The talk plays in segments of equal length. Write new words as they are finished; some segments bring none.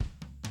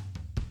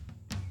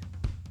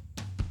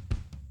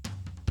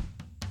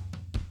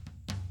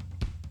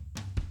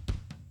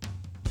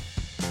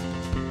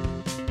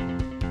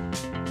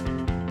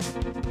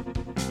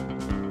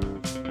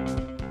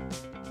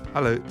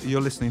Hello,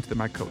 you're listening to the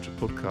magCulture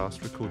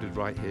podcast, recorded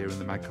right here in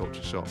the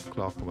magCulture shop,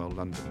 Clerkenwell,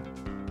 London.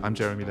 I'm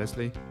Jeremy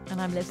Leslie. And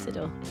I'm Liv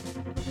Siddall.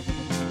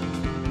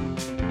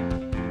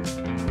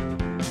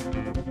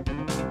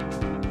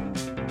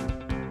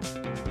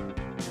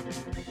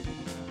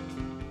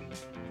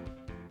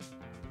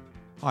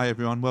 Hi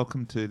everyone,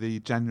 welcome to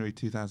the January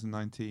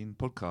 2019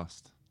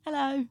 podcast.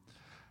 Hello.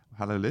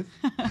 Hello, Liv.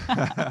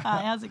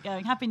 Hi, how's it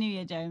going? Happy New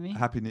Year, Jeremy.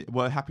 Happy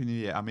New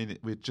Year. I mean,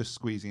 we're just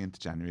squeezing into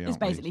January, It's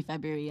aren't we? basically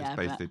February, yeah. It's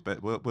basically,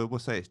 but we'll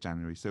say it's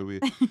January. So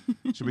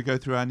should we go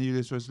through our New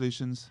Year's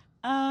resolutions?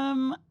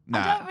 I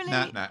don't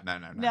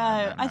really.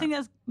 No. I think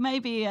that's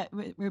maybe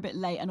we're a bit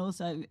late, and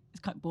also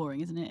it's quite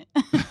boring, isn't it?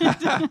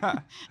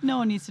 No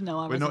one needs to know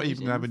our We're not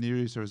even going to have a resolutions. New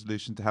Year's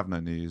resolution to have no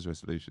New Year's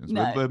resolutions.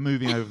 No. We're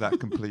moving over that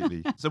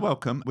completely. So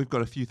welcome. We've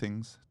got a few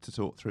things to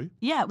talk through.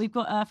 Yeah, we've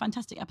got a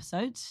fantastic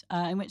episode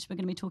in which we're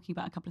going to be talking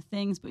about a couple of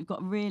things, but we've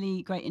got a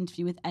really great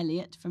interview with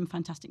Eliot from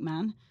Fantastic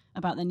Man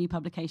about their new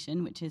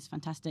publication, which is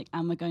fantastic,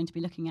 and we're going to be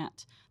looking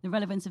at the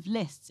relevance of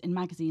lists in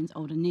magazines,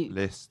 old and new.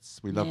 Lists.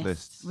 We love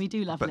lists. We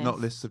do love but lists. not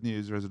lists of New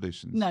Year's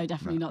resolutions. No,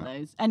 definitely not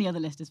those. Any other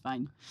list is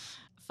fine.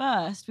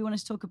 First, we want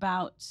to talk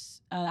about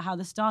how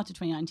the start of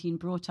 2019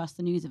 brought us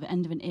the news of the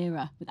end of an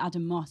era with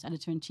Adam Moss,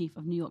 editor-in-chief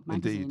of New York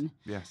Magazine. Indeed,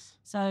 yes.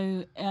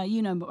 So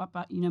you know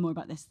more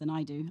about this than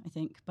I do, I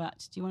think.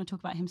 But do you want to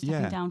talk about him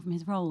stepping down from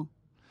his role?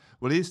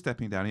 Well, he is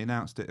stepping down. He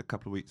announced it a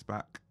couple of weeks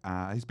back.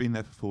 He's been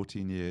there for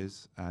 14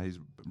 years. He's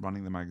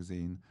running the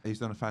magazine. He's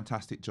done a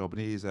fantastic job,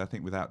 and he is, I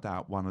think, without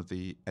doubt, one of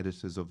the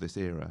editors of this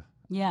era.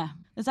 Yeah,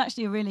 there's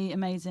actually a really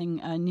amazing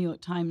New York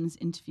Times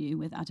interview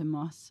with Adam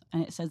Moss,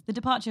 and it says, "The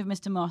departure of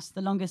Mr. Moss,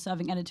 the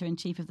longest-serving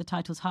editor-in-chief of the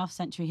title's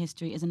half-century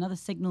history, is another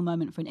signal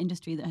moment for an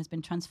industry that has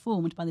been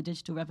transformed by the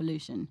digital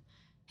revolution.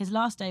 His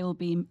last day will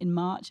be in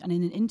March, and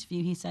in an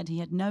interview he said he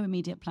had no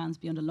immediate plans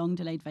beyond a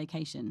long-delayed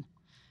vacation.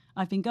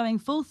 I've been going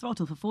full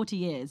throttle for 40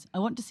 years. I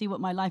want to see what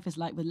my life is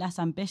like with less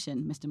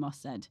ambition," Mr. Moss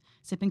said,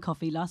 sipping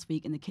coffee last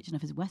week in the kitchen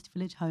of his West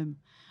Village home.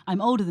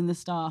 "I'm older than the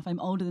staff.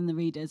 I'm older than the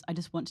readers. I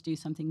just want to do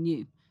something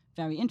new."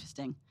 Very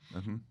interesting.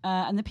 Mm-hmm.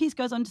 And the piece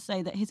goes on to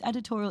say that his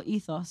editorial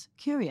ethos,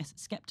 curious,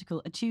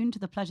 sceptical, attuned to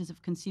the pleasures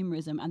of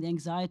consumerism and the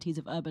anxieties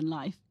of urban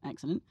life,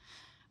 excellent,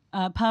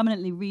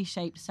 permanently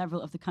reshaped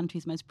several of the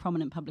country's most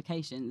prominent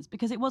publications,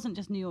 because it wasn't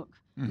just New York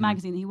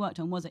Magazine that he worked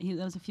on, was it?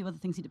 There was a few other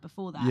things he did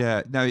before that.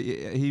 Yeah, no,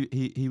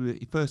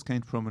 he first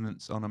came to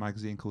prominence on a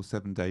magazine called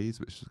 7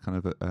 Days, which was kind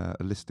of a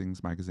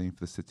listings magazine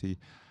for the city,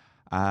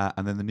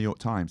 and then the New York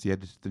Times. He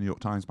edited the New York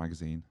Times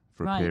magazine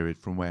for a period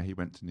from where he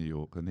went to New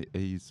York, and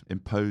he's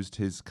imposed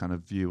his kind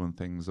of view on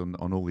things on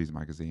all these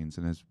magazines,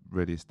 and has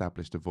really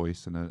established a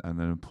voice and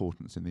an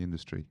importance in the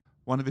industry.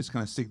 One of his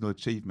kind of signal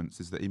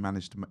achievements is that he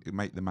managed to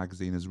make the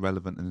magazine as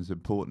relevant and as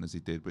important as he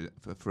did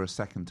for a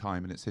second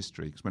time in its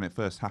history. Because when it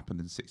first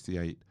happened in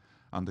 '68,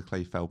 under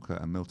Clay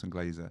Felker and Milton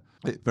Glaser,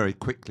 it very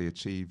quickly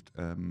achieved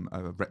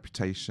a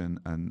reputation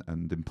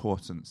and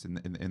importance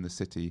in the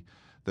city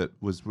that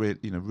was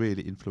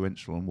really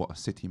influential on what a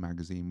city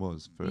magazine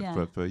was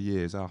for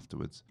years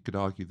afterwards. You could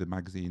argue the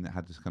magazine that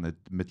had this kind of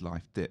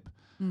midlife dip,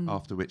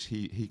 after which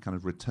he kind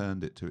of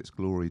returned it to its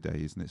glory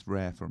days, and it's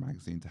rare for a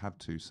magazine to have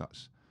two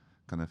such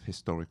kind of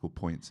historical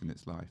points in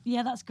its life.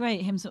 Yeah, that's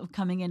great, him sort of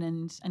coming in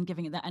and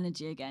giving it that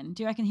energy again.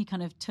 Do you reckon he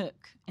kind of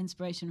took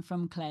inspiration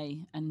from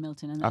Clay and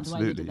Milton and the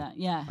way he did that?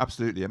 Yeah,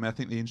 absolutely. I mean, I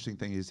think the interesting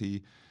thing is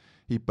he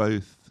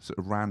both sort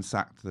of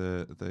ransacked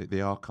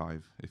the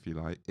archive, if you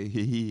like.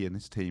 He and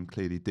his team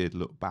clearly did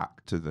look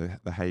back to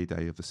the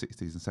heyday of the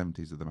 60s and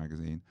 70s of the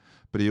magazine,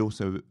 but he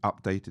also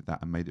updated that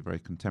and made it very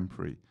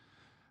contemporary.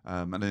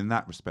 And in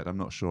that respect, I'm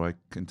not sure I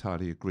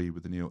entirely agree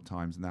with the New York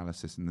Times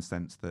analysis, in the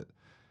sense that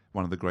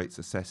one of the great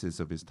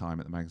successes of his time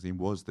at the magazine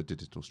was the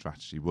digital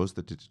strategy, was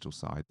the digital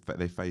side. But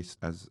they faced,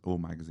 as all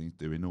magazines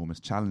do, enormous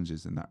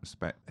challenges in that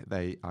respect.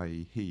 They,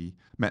 i.e. he,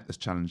 met those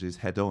challenges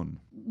head on.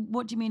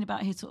 What do you mean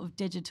about his sort of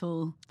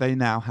digital? They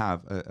now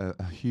have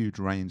a huge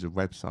range of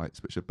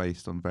websites which are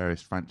based on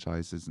various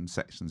franchises and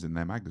sections in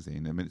their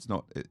magazine. I mean, it's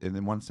not,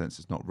 in one sense,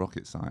 it's not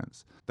rocket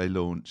science. They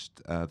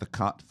launched The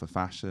Cut for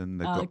fashion,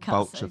 they've got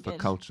Vulture for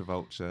Culture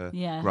Vulture,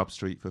 Grub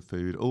Street for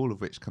food, all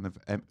of which kind of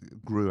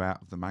grew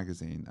out of the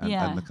magazine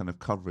and the kind of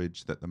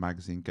coverage that the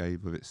magazine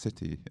gave of its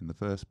city in the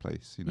first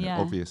place.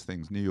 Obvious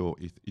things. New York,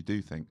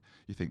 you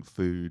think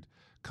food,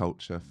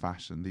 culture,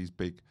 fashion, these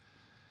big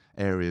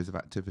areas of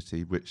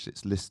activity which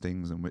its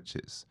listings and which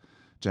its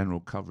general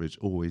coverage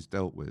always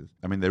dealt with.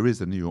 I mean, there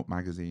is a New York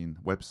Magazine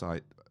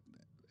website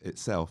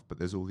itself, but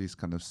there's all these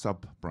kind of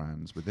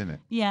sub-brands within it.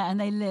 Yeah, and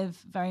they live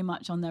very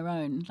much on their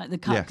own. Like the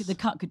cut, Yes. the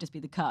cut could just be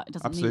the cut. It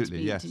doesn't Absolutely,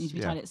 need to be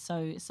yes, tied.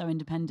 It's so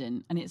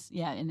independent, and it's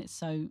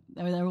so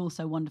they're all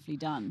so wonderfully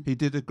done. He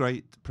did a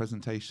great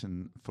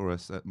presentation for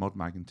us at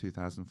ModMag in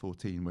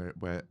 2014,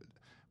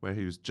 where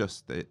he was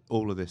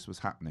all of this was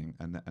happening,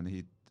 and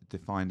he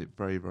defined it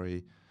very,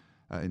 very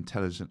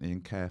intelligently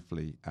and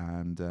carefully,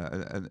 and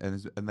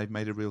they've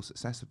made a real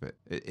success of it.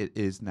 It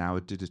is now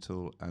a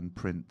digital and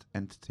print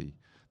entity.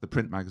 The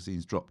print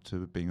magazines dropped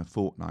to being a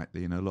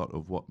fortnightly, and a lot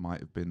of what might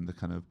have been the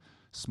kind of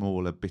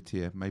smaller,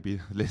 bittier, maybe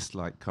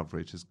list-like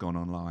coverage has gone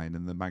online,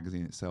 and the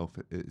magazine itself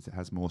it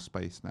has more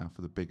space now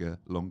for the bigger,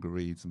 longer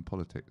reads and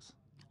politics.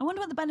 I wonder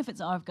what the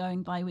benefits are of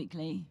going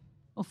bi-weekly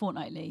or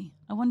fortnightly.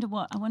 I wonder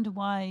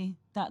why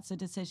that's a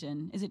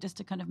decision. Is it just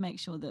to kind of make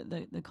sure that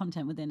the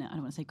content within it, I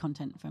don't want to say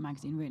content for a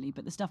magazine really,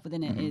 but the stuff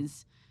within it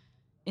is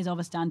of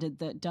a standard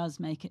that does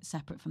make it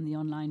separate from the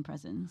online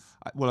presence?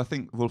 I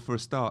think, for a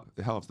start,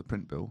 it halves the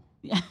print bill.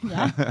 Yeah,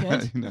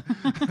 good.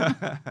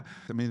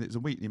 I mean, it's a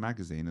weekly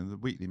magazine, and the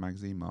weekly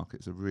magazine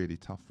market is a really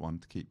tough one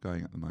to keep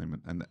going at the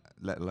moment, and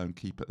let alone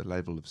keep at the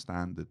level of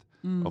standard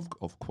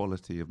of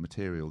quality of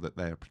material that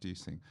they are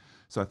producing.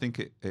 So I think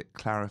it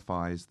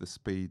clarifies the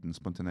speed and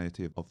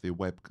spontaneity of the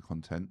web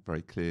content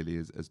very clearly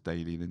as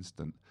daily and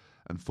instant,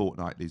 and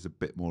fortnightly is a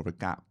bit more of a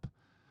gap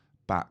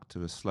back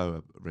to a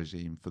slower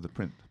regime for the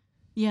print.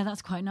 Yeah,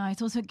 that's quite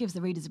nice. Also, it gives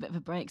the readers a bit of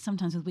a break.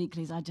 Sometimes with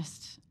weeklies, I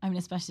just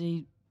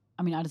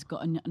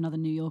got another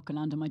New Yorker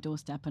land on my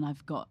doorstep, and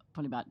I've got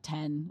probably about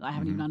 10 that I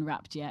haven't even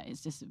unwrapped yet.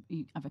 It's just,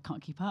 I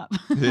can't keep up.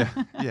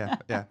 Yeah,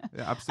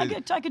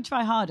 absolutely. I could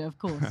try harder, of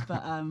course,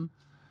 but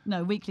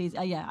no, weeklies,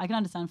 I can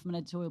understand from an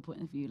editorial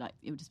point of view, like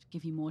it would just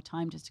give you more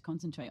time just to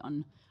concentrate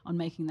on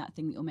making that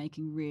thing that you're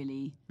making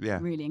really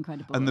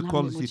incredible. And the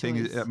quality thing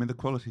is, the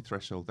quality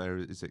threshold there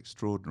is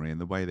extraordinary, and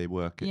the way they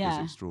work it is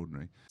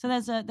extraordinary. So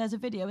there's a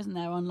video, isn't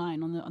there,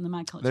 online on the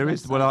magCulture There website?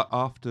 is. Well,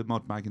 after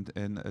Mod Mag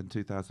in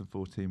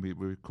 2014, we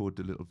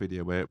recorded a little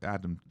video where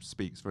Adam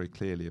speaks very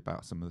clearly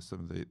about some of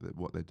the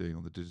what they're doing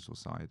on the digital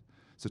side.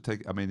 So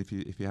if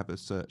you have a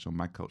search on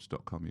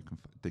magculture.com, you can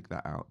dig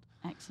that out.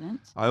 Excellent.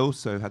 I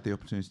also had the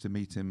opportunity to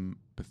meet him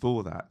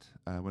before that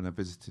when I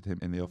visited him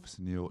in the office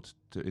in New York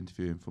to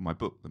interview him for my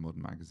book, The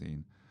Modern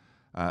Magazine.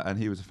 And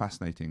he was a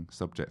fascinating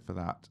subject for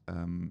that.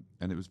 And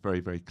it was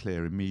very, very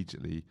clear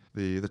immediately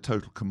the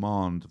total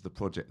command of the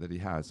project that he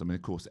has. I mean,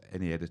 of course,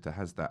 any editor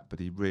has that, but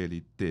he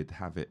really did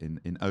have it in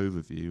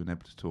overview and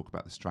able to talk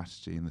about the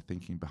strategy and the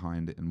thinking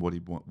behind it and what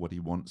he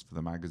wants for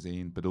the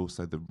magazine, but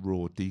also the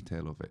raw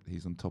detail of it.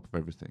 He's on top of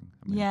everything.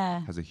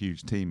 Has a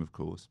huge team, of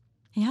course.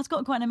 He has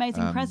got quite an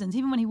amazing presence.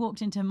 Even when he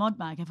walked into Mod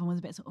Mag, everyone was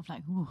a bit sort of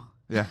like, ooh.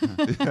 Yeah.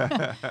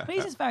 But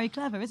he's just very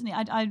clever, isn't he?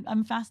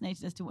 I'm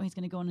fascinated as to what he's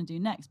going to go on and do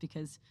next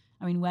because,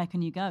 where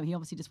can you go? He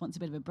obviously just wants a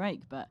bit of a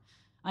break, but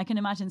I can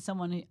imagine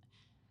someone who,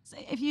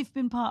 if you've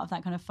been part of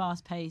that kind of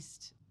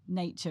fast-paced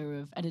nature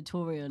of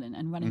editorial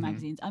and running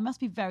magazines, it must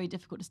be very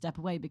difficult to step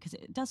away because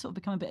it does sort of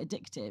become a bit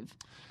addictive.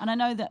 And I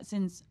know that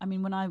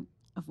when I've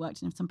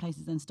worked in some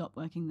places and stopped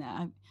working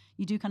there,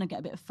 you do kind of get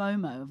a bit of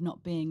FOMO of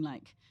not being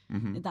like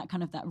that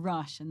kind of that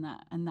rush and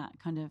that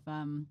kind of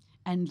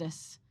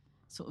endless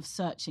sort of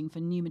searching for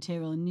new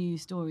material and new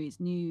stories,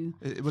 new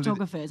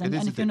photographers. And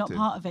if you're not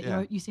part of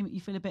it, you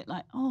feel a bit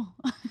like,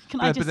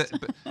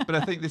 But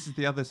I think this is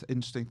the other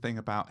interesting thing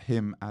about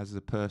him as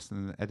a person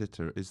and an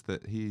editor is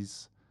that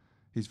he's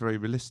very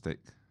realistic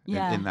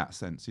in that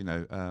sense.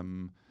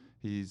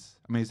 He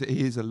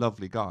is a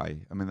lovely guy.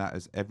 That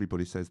is,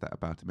 everybody says that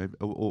about him.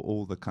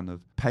 All the kind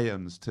of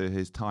peons to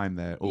his time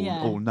there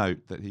all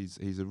note that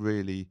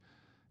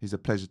he's a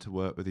pleasure to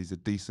work with. He's a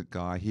decent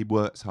guy. He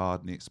works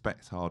hard and he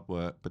expects hard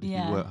work. But if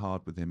you work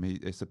hard with him,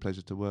 it's a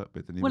pleasure to work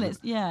with.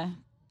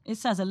 It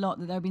says a lot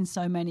that there have been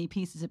so many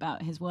pieces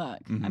about his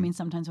work.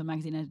 Sometimes when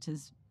magazine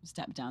editors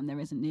step down, there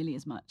isn't nearly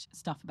as much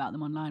stuff about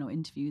them online or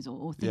interviews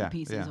or think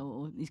pieces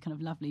or these kind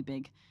of lovely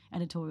big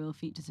editorial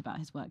features about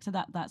his work. So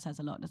that says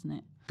a lot, doesn't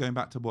it? Going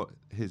back to what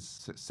his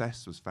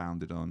success was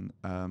founded on,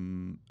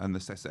 and the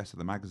success of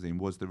the magazine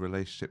was the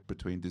relationship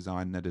between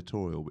design and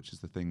editorial, which is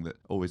the thing that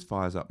always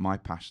fires up my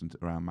passion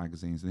around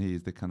magazines. And he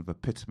is the kind of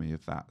epitome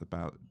of that,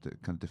 about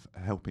kind of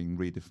helping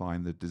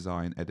redefine the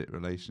design-edit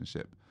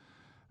relationship.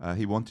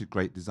 He wanted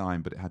great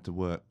design, but it had to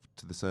work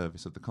to the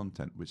service of the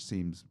content, which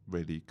seems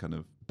really kind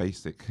of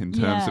basic in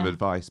terms of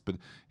advice, but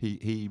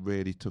he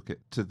really took it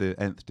to the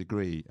nth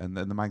degree, and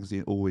then the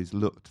magazine always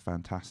looked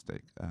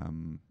fantastic.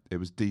 It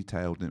was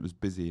detailed and it was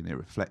busy and it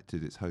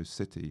reflected its host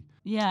city.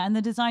 Yeah, and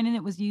the design in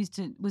it was used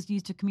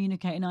to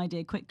communicate an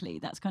idea quickly.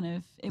 That's kind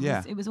of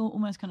it was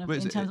almost kind of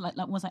in terms of like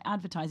almost like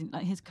advertising.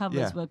 Like his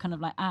covers were kind of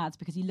like ads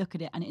because you look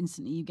at it and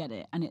instantly you get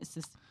it, and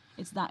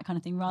it's that kind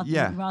of thing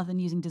rather than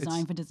using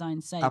design for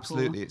design's sake.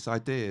 Absolutely, it's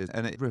ideas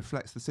and it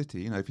reflects the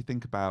city. If you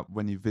think about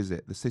when you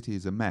visit, the city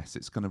is a mess.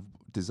 It's kind of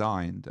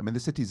designed. The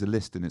city's a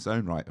list in its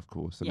own right, of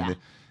course. If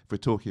we're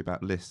talking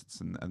about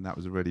lists, and that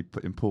was a really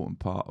important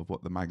part of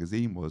what the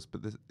magazine was,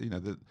 but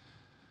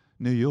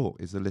New York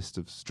is a list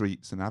of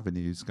streets and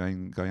avenues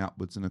going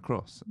upwards and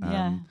across.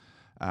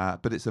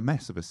 But it's a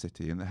mess of a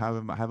city, and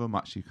however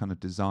much you kind of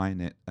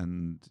design it,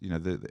 and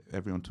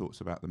everyone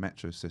talks about the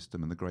metro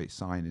system and the great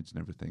signage and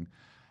everything,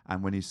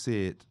 and when you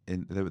see it,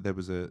 there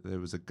was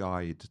a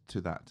guide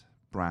to that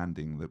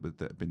branding that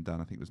had been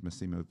done. I think it was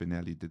Massimo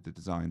Vinelli did the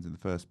designs in the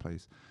first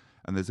place,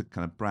 and there's a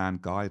kind of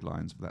brand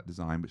guidelines for that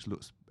design which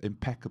looks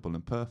impeccable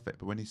and perfect.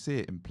 But when you see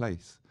it in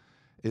place,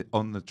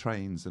 on the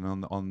trains and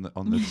on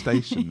the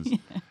stations.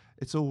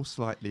 It's all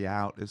slightly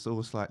out. It's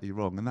all slightly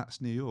wrong, and that's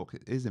New York.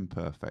 It is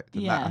imperfect,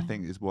 and that I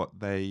think is what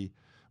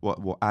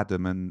what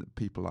Adam and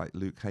people like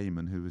Luke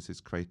Heyman, who was his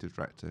creative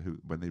director, who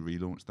when they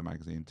relaunched the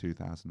magazine in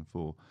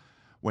 2004,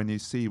 when you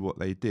see what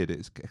they did,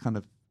 it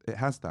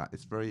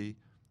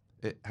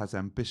has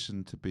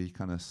ambition to be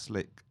kind of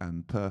slick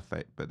and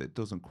perfect, but it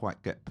doesn't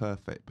quite get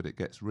perfect, but it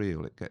gets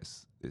real.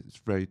 It's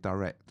very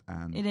direct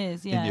and it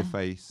is, in your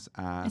face,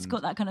 and it's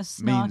got that kind of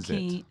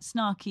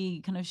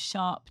snarky kind of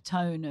sharp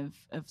tone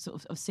of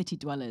sort of city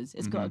dwellers.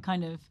 It's got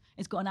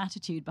it's got an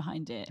attitude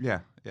behind it.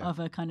 Of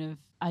a kind of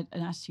an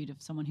attitude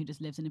of someone who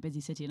just lives in a busy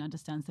city and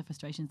understands the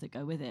frustrations that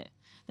go with it.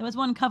 There was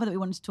one cover that we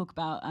wanted to talk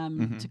about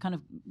to kind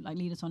of like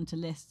lead us on to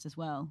lists as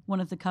well.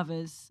 One of the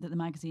covers that the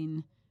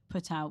magazine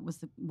put out was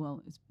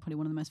it's probably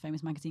one of the most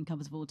famous magazine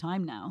covers of all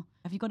time now.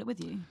 Have you got it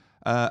with you?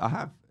 I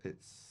have.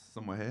 It's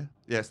somewhere here.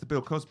 Yeah, it's the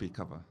Bill Cosby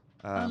cover.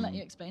 I'll let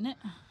you explain it.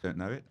 Don't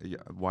know it?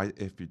 Why?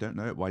 If you don't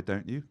know it, why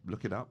don't you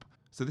look it up?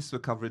 So this was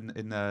a cover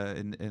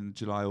in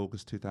July,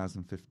 August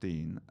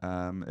 2015.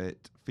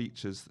 It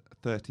features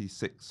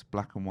 36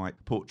 black and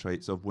white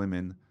portraits of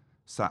women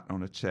sat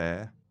on a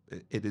chair.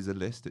 It is a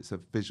list. It's a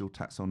visual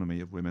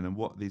taxonomy of women, and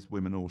what these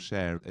women all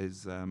share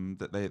is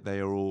that they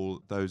are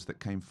all those that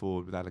came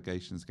forward with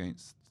allegations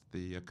against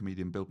the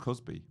comedian Bill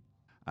Cosby.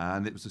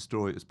 And it was a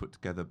story that was put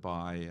together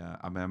by,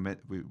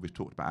 we've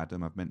talked about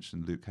Adam, I've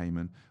mentioned Luke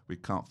Heyman. We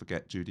can't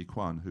forget Judy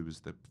Kwan, who was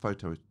the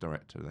photo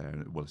director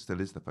there, well,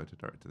 still is the photo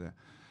director there.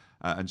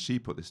 And she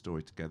put this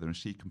story together, and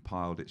she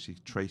compiled it. She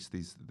traced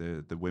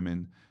the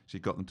women. She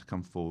got them to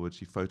come forward.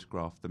 She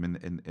photographed them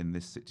in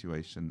this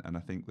situation. And I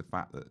think the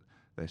fact that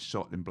they're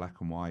shot in black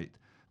and white,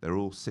 they're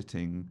all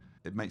sitting,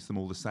 it makes them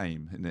all the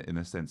same in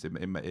a sense. It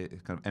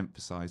kind of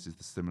emphasises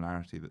the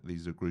similarity that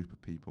these are a group of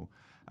people.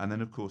 And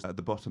then, of course, at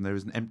the bottom there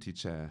is an empty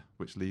chair,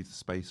 which leaves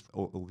space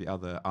for all the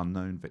other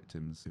unknown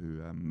victims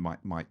who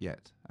might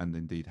yet, and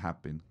indeed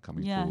have been,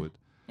 coming forward.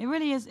 It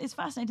really is. It's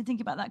fascinating to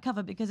think about that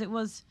cover because it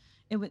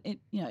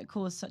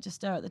caused such a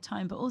stir at the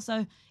time. But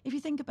also, if you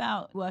think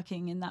about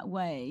working in that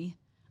way,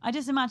 I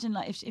just imagine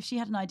like if she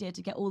had an idea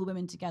to get all the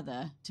women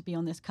together to be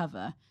on this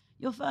cover,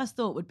 your first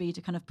thought would be to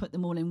kind of put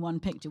them all in one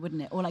picture,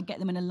 wouldn't it? Or like get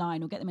them in a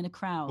line or get them in a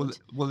crowd.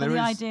 Well, the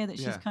idea that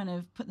she's kind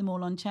of put them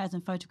all on chairs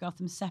and photographed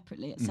them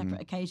separately at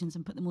separate occasions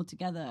and put them all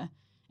together,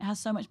 it has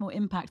so much more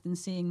impact than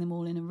seeing them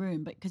all in a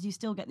room. But because you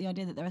still get the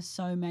idea that there are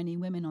so many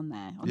women on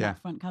there, on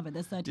that front cover.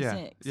 There's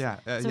 36. So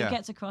it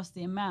gets across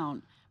the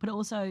amount. But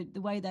also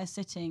the way they're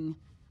sitting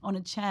on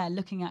a chair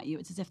looking at you,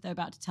 it's as if they're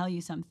about to tell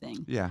you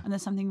something. Yeah. And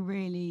there's something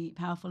really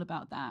powerful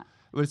about that.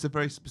 Well, it's a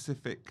very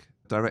specific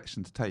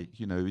direction to take.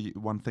 You know,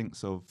 one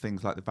thinks of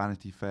things like the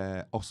Vanity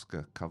Fair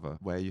Oscar cover,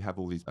 where you have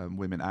all these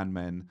women and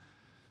men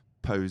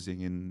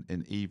posing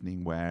in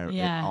evening wear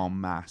en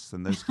masse,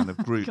 and those kind of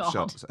group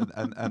shots.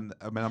 And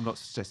I mean, I'm not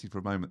suggesting for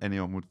a moment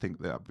anyone would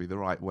think that would be the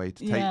right way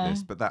to take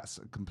this, but that's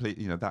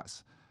completely,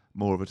 that's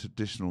more of a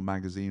traditional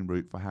magazine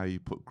route for how you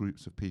put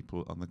groups of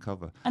people on the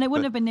cover. And it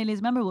wouldn't have been nearly as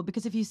memorable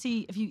because if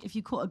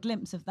you caught a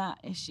glimpse of that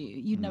issue,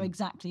 you'd know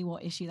exactly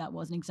what issue that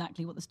was and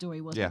exactly what the story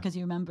was because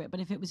you remember it.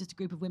 But if it was just a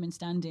group of women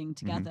standing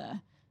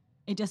together,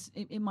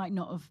 it might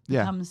not have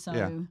become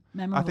so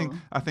memorable.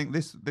 I think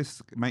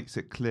this makes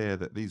it clear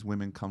that these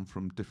women come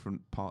from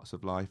different parts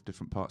of life,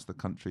 different parts of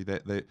the country.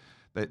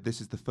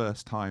 This is the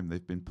first time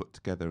they've been put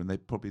together, and they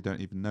probably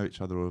don't even know each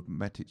other or have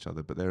met each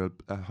other, but there are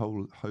a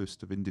whole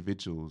host of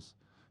individuals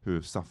who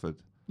have suffered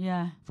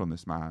from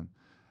this man.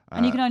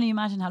 And you can only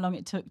imagine how long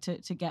it took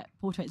to get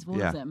portraits of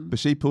all of them. But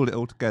she pulled it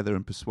all together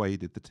and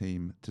persuaded the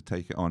team to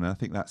take it on. And I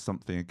think that's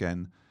something,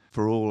 again,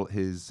 for all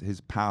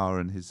his power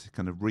and his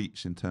kind of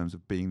reach in terms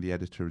of being the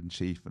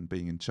editor-in-chief and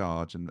being in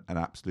charge and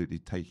absolutely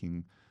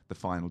taking the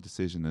final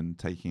decision and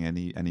taking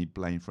any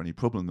blame for any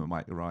problem that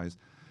might arise.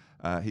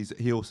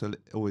 He also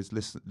always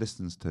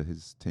listens to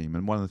his team.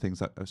 And one of the things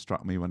that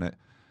struck me when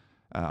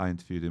I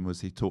interviewed him was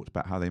he talked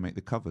about how they make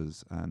the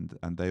covers,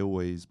 and they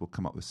always will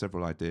come up with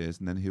several ideas,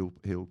 and then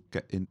he'll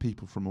get in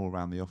people from all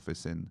around the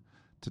office in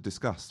to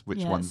discuss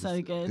which one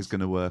is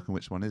going to work and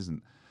which one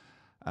isn't.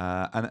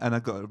 And I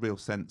got a real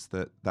sense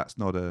that that's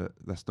not a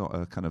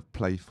kind of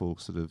playful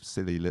sort of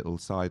silly little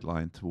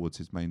sideline towards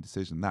his main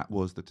decision. That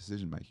was the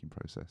decision making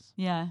process.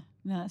 Yeah,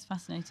 that's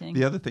fascinating.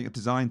 The other thing, a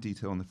design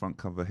detail on the front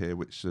cover here,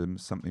 which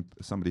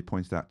somebody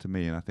pointed out to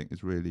me, and I think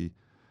is really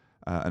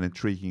an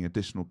intriguing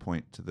additional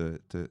point to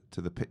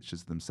the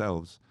pictures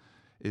themselves,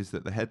 is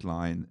that the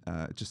headline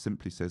just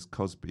simply says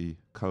Cosby :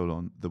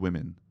 the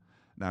women.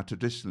 Now,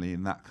 traditionally,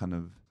 in that kind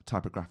of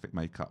typographic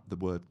makeup, the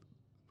word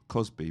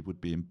Cosby would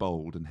be in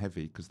bold and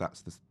heavy because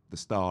that's the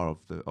star of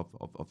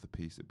the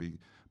piece. It'd be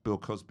Bill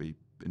Cosby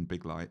in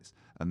big lights,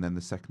 and then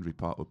the secondary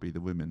part would be the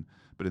women.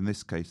 But in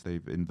this case,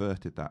 they've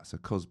inverted that, so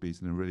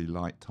Cosby's in a really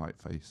light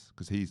typeface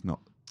because he's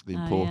not the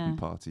important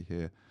party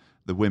here.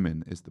 The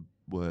women is the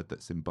word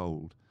that's in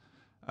bold.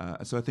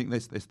 So I think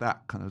there's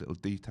that kind of little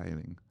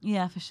detailing.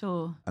 Yeah, for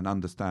sure. And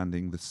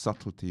understanding the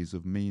subtleties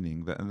of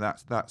meaning.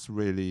 That's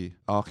really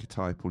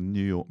archetypal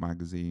New York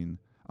Magazine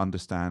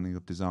understanding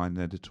of design and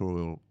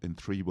editorial in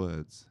 3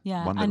 words.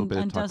 Yeah, one little bit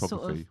of does typography.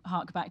 sort of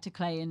hark back to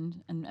Clay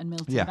and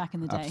Milton back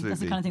in the day. Absolutely.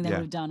 That's the kind of thing they would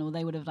have done, or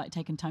they would have like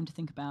taken time to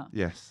think about.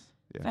 Yes.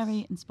 Yes.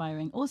 Very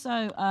inspiring.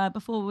 Also,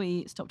 before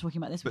we stop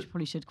talking about this, which we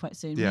probably should quite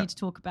soon, we need to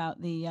talk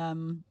about the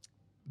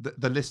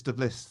list of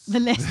lists. The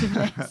list of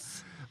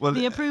lists. Well,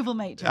 the approval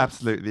matrix.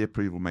 Absolutely, the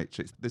approval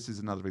matrix. This is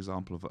another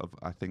example of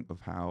I think, of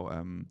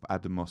how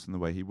Adam Moss and the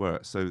way he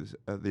works. So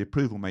the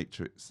approval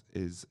matrix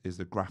is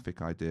a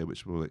graphic idea,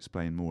 which we'll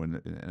explain more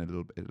in a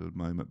little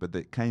moment. But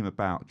it came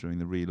about during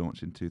the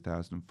relaunch in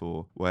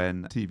 2004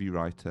 when TV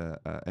writer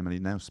Emily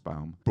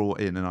Nussbaum brought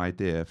in an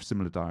idea, a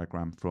similar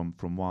diagram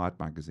from Wired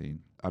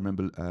magazine. I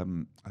remember, I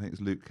think it was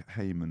Luke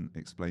Heyman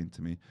explained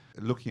to me,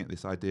 looking at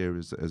this idea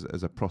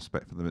as a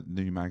prospect for the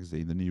new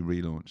magazine, the new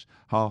relaunch.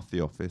 Half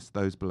the office,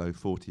 those below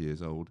 40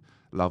 years old,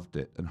 loved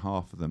it, and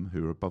half of them,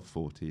 who were above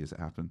 40 as it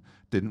happened,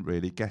 didn't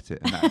really get it.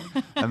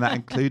 And that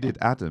included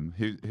Adam,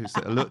 who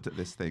sort of looked at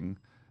this thing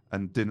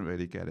and didn't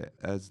really get it.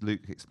 As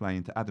Luke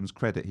explained, to Adam's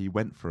credit, he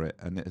went for it,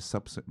 and it has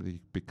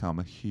subsequently become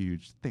a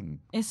huge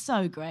thing. It's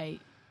so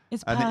great.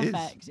 It's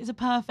perfect. It's a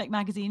perfect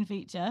magazine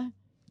feature.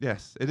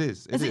 Yes, it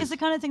is. It's the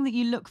kind of thing that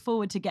you look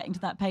forward to getting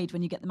to that page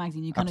when you get the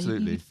magazine. You kind of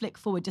you flick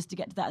forward just to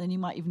get to that, and then you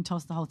might even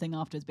toss the whole thing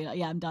afterwards. Be like,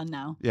 yeah, I'm done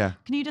now. Yeah.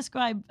 Can you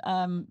describe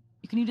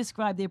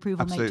the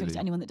approval matrix to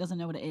anyone that doesn't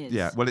know what it is?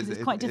 Yeah. Well,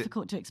 it's quite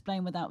difficult to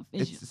explain without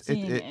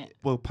seeing it.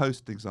 We'll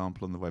post an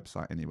example on the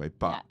website anyway,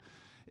 but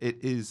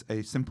it is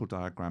a simple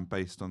diagram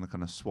based on the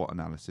kind of SWOT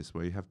analysis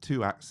where you have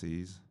two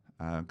axes.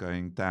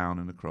 Going down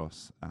and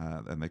across,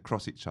 and they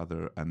cross each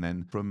other, and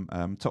then from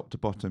top to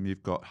bottom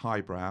you've got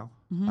highbrow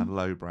and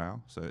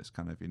lowbrow, so it's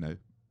kind of,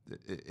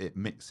 it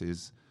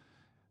mixes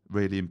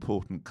really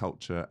important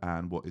culture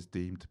and what is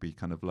deemed to be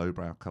kind of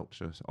lowbrow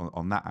culture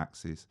on that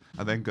axis.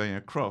 And then going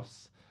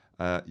across,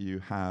 you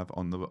have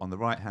on the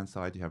right hand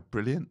side you have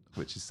brilliant,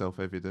 which is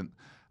self-evident,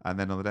 and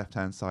then on the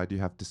left-hand side, you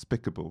have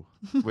despicable,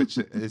 which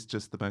is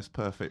just the most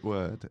perfect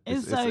word.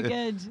 It's so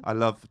good. I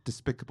love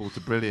despicable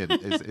to brilliant.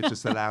 It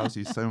just allows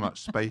you so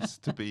much space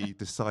to be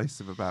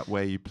decisive about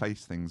where you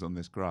place things on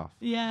this graph.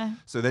 Yeah.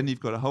 So then you've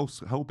got a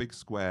whole big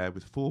square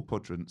with 4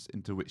 quadrants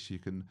into which you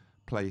can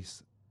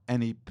place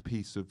any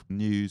piece of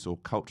news or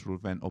cultural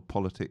event or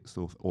politics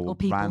or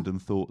random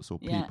thoughts or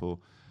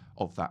people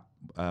of that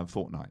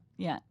fortnight.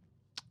 Yeah.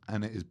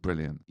 And it is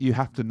brilliant. You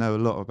have to know a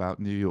lot about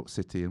New York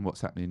City and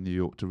what's happening in New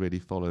York to really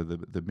follow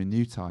the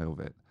minutiae of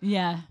it.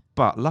 Yeah.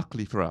 But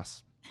luckily for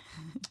us,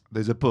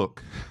 there's the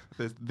book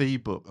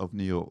of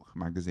New York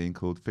magazine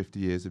called 50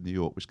 Years of New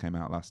York, which came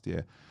out last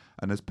year.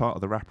 And as part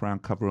of the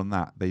wraparound cover on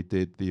that, they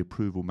did the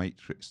approval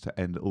matrix to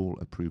end all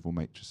approval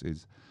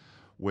matrices,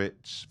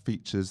 which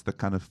features the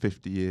kind of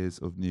 50 years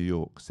of New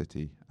York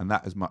City, and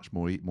that is much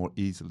more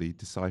easily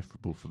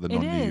decipherable for the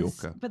non-New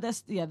Yorker. But there's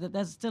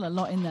still a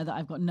lot in there that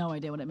I've got no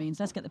idea what it means.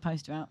 Let's get the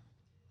poster out.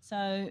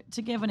 So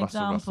to give an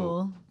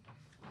example,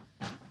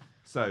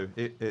 so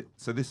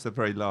so this is a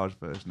very large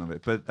version of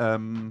it, but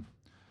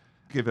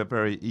give a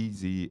very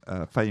easy,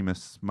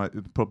 famous,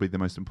 probably the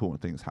most important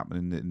thing that's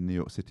happened in New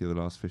York City over the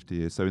last 50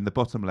 years. So in the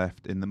bottom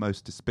left, in the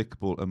most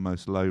despicable and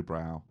most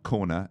lowbrow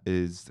corner,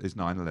 is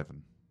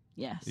 9/11.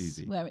 Yes,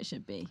 easy. Where it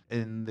should be.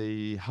 In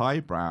the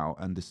highbrow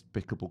and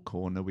despicable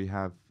corner, we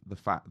have the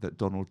fact that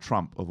Donald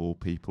Trump, of all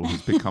people,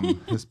 has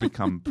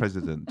become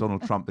president.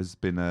 Donald Trump has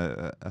been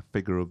a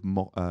figure of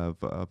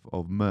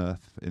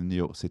mirth in New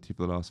York City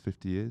for the last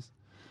 50 years.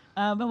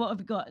 But what have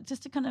we got?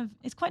 Just to kind of,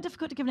 it's quite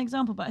difficult to give an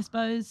example, but I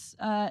suppose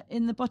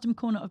in the bottom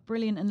corner of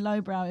brilliant and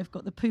lowbrow, we've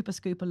got the Pooper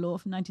Scooper law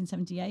from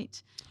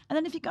 1978. And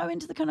then if you go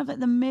into the kind of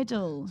at the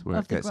middle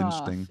of the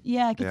graph,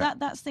 because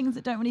that's things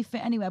that don't really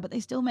fit anywhere, but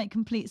they still make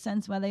complete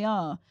sense where they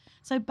are.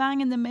 So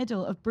bang in the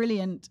middle of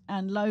brilliant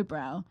and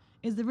lowbrow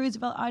is the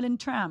Roosevelt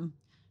Island tram.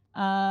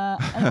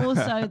 And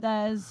also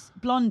there's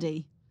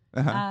Blondie.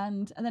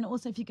 And then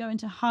also if you go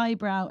into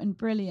highbrow and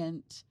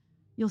brilliant,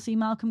 you'll see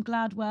Malcolm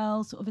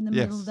Gladwell sort of in the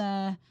middle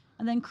there.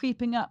 And then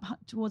creeping up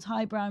towards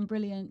highbrow and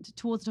brilliant,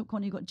 towards the top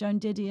corner, you've got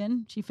Joan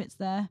Didion. She fits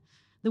there.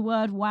 The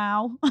word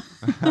wow.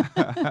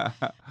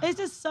 It's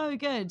just so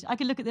good. I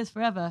could look at this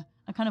forever.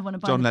 I kind of want to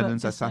buy John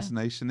Lennon's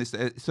assassination.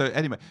 So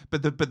anyway,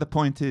 but the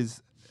point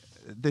is,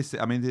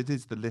 it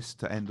is the list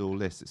to end all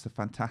lists. It's a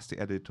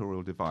fantastic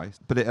editorial device,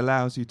 but it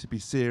allows you to be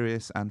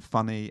serious and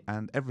funny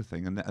and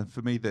everything. And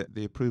for me,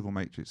 the approval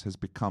matrix has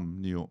become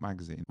New York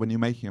Magazine. When you're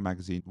making a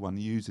magazine, one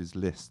uses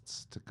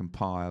lists to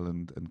compile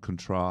and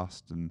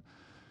contrast and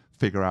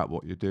figure out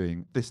what you're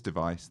doing. This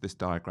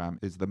diagram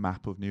is the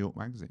map of New York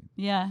Magazine.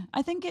 Yeah,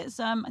 I think it's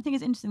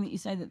interesting that you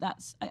say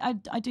that's.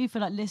 I do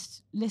feel like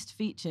list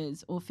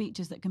features or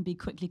features that can be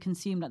quickly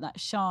consumed, like that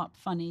sharp,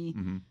 funny,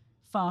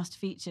 fast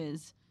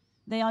features.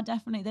 They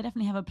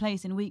definitely have a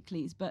place in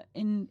weeklies, but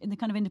in the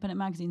kind of independent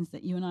magazines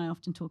that you and I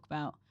often talk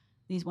about,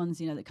 these ones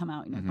that come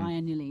out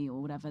biannually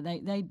or whatever,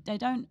 they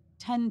don't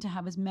tend to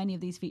have as many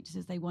of these features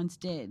as they once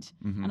did.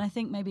 And I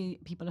think maybe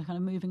people are kind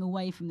of moving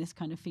away from this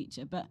kind of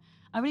feature, but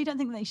I really don't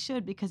think they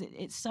should, because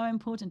it's so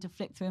important to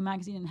flick through a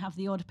magazine and have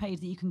the odd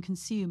page that you can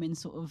consume in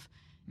sort of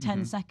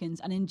 10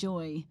 seconds and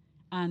enjoy,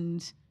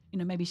 and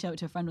maybe show it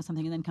to a friend or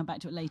something and then come back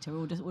to it later,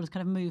 or just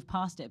kind of move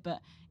past it.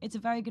 But it's a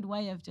very good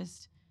way of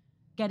just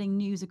getting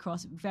news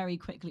across very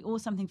quickly, or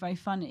something very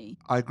funny.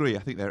 I agree. I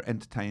think they're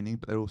entertaining,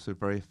 but they're also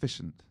very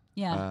efficient.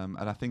 Yeah.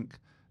 And I think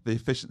the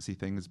efficiency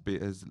thing has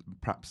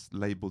perhaps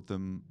labelled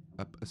them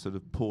a sort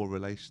of poor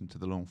relation to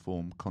the long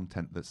form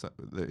content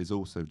that is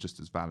also just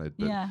as valid.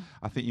 But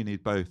I think you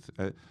need both.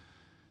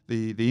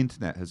 The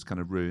internet has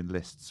kind of ruined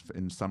lists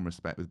in some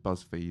respect with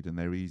BuzzFeed and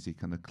their easy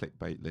kind of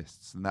clickbait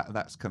lists, and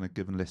that's kind of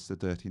given lists a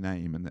dirty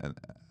name.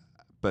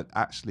 But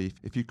actually,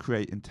 if you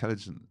create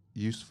intelligent,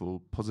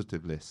 useful,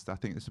 positive lists, I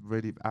think it's a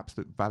really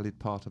absolute valid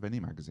part of any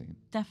magazine.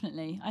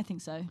 Definitely, I think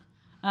so.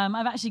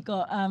 I've actually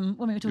got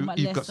when we were talking about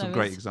lists. You've got some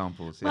great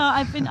examples. Yeah.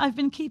 Well, I've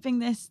been keeping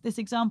this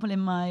example in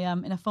my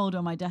in a folder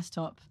on my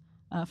desktop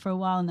for a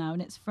while now,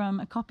 and it's from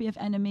a copy of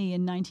Enemy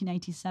in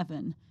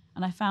 1987,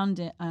 and I found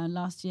it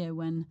last year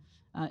when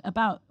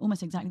about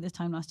almost exactly this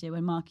time last year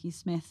when Marquis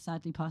Smith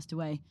sadly passed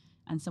away,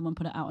 and someone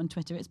put it out on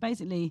Twitter. It's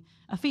basically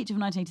a feature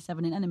from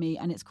 1987 in Enemy,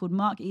 and it's called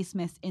Mark E.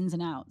 Smith's Ins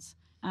and Outs.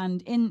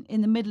 And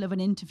in the middle of an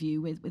interview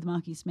with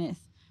Marquis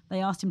Smith,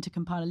 they asked him to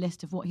compile a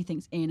list of what he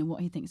thinks in and what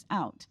he thinks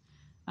out.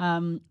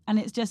 And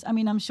it's just, I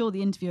mean, I'm sure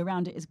the interview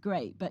around it is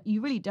great, but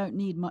you really don't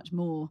need much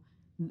more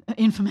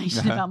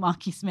information about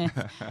Marquis Smith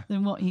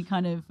than what he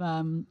kind of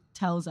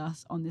tells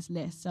us on this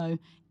list. So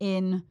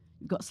in,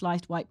 you've got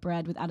sliced white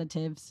bread with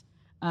additives.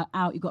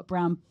 Out, you've got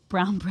brown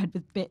bread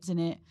with bits in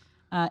it.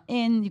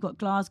 In, you've got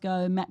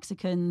Glasgow,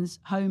 Mexicans,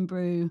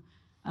 homebrew,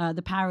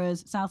 the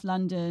Paras, South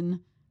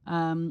London,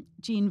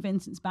 Gene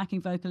Vincent's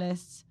backing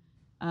vocalists,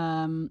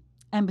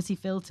 Embassy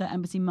Filter,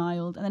 Embassy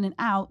Mild. And then in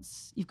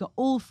Outs, you've got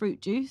all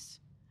fruit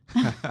juice,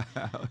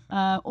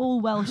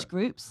 all Welsh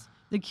groups,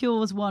 The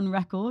Cure's One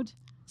Record,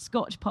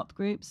 Scotch pop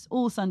groups,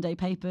 all Sunday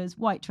papers,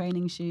 white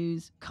training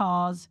shoes,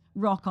 Cars,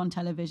 rock on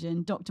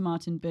television, Dr.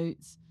 Martin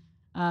boots,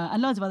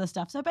 and loads of other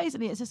stuff. So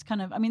basically, it's just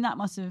kind of, I mean, that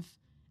must have,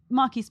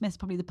 Marquis Smith's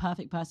probably the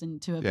perfect person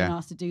to have been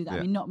asked to do that.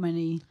 I mean, not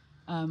many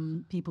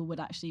people would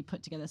actually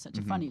put together such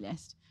a funny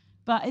list.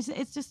 But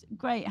it's just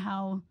great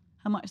how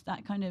much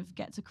that kind of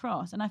gets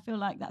across. And I feel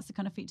like that's the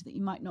kind of feature that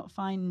you might not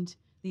find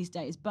these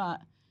days. But,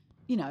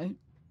 you know,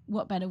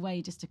 what better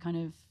way just to kind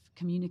of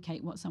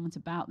communicate what someone's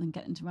about than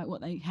get them to write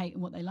what they hate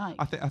and what they like.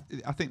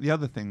 I think the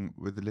other thing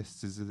with the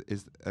lists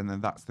is and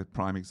then that's the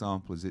prime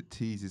example, is it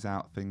teases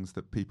out things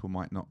that people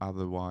might not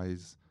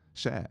otherwise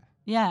share.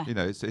 Yeah. You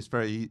know, it's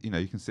very, you know,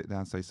 you can sit down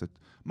and say, so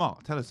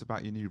Mark, tell us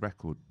about your new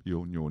record,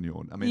 yawn, yawn,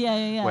 yawn. I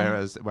mean,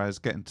 whereas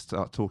getting to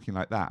start talking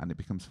like that, and it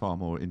becomes far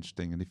more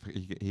interesting. And if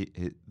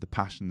he the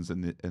passions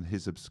and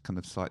his kind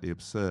of slightly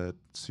absurd,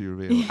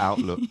 surreal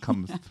outlook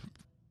comes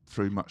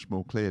through much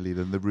more clearly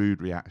than the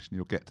rude reaction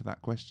you'll get to that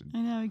question. I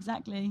know,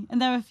 exactly.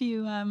 And there are a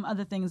few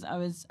other things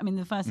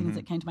the first things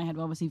that came to my head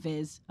were obviously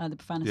Viz, the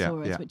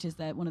Profanosaurus, which is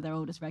one of their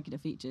oldest regular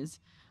features,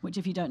 which,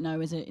 if you don't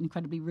know, is an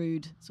incredibly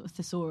rude sort of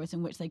thesaurus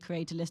in which they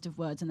create a list of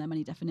words and their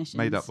many definitions.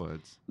 Made up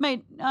words?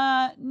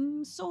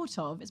 Sort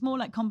of. It's more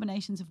like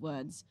combinations of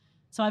words.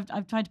 So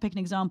I've tried to pick an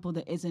example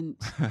that isn't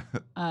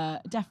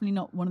definitely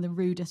not one of the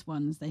rudest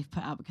ones they've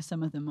put out, because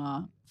some of them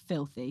are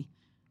filthy.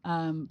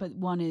 But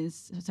one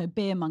is, so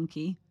beer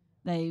monkey.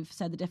 They've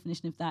said the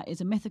definition of that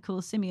is a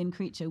mythical simian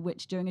creature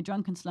which, during a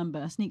drunken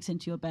slumber, sneaks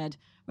into your bed,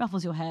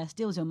 ruffles your hair,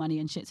 steals your money,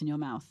 and shits in your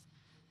mouth.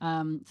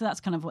 So that's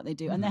kind of what they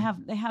do. And they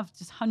have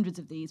just hundreds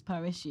of these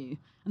per issue,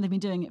 and they've been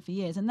doing it for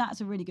years. And that's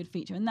a really good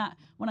feature. And that,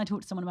 when I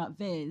talk to someone about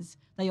Viz,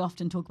 they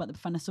often talk about the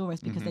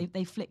Profanosaurus because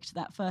they flicked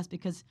that first,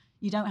 because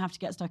you don't have to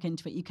get stuck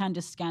into it. You can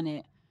just scan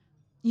it.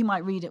 You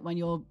might read it when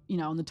you're,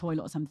 on the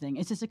toilet or something.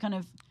 It's just a kind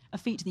of a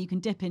feature that you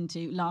can dip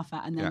into, laugh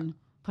at, and then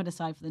put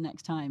aside for the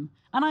next time.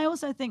 And I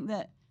also think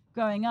that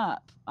growing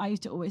up, I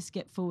used to always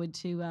skip forward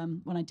to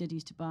when I did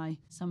used to buy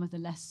some of the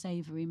less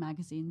savoury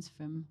magazines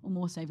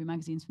more savoury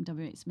magazines from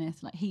W.H.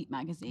 Smith, like Heat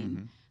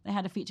magazine. They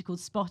had a feature called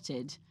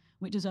Spotted,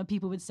 which was where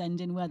people would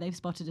send in where they've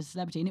spotted a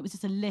celebrity, and it was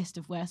just a list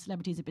of where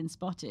celebrities had been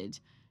spotted.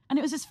 And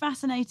it was just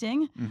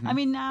fascinating. I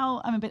mean,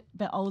 now I'm a bit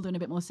older and a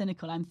bit more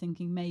cynical. I'm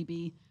thinking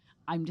maybe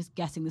I'm just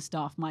guessing the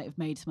staff might have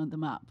made some of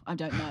them up. I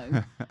don't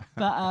know.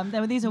 But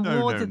there were these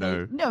awards.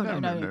 No.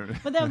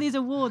 But there were these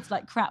awards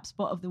like Crap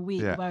Spot of the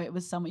Week, where it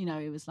was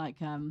it was like,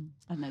 I don't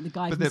know, the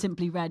guy from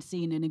Simply Red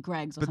seen in a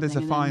Greggs or something. But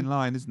there's a fine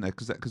line, isn't there?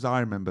 Because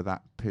I remember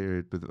that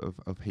period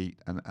of Heat,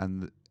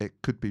 and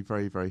it could be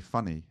very, very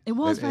funny. It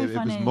was very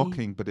funny. It was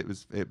mocking, but it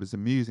was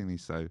amusingly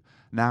so.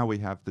 Now we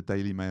have the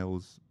Daily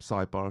Mail's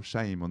sidebar of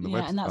shame on the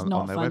and that's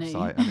not on their funny.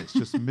 website, and it's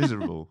just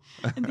miserable.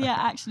 Yeah,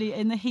 actually,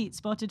 in the Heat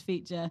Spotted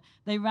feature,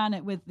 they ran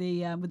it with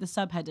the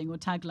subheading or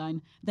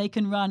tagline: "They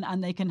can run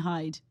and they can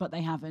hide, but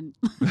they haven't."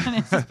 And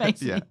it's just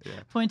basically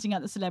pointing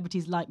out that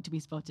celebrities like to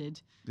be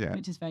spotted,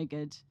 which is very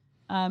good.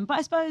 But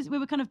I suppose we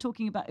were kind of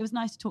talking about, it was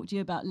nice to talk to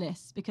you about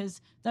lists,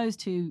 because those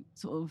two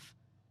sort of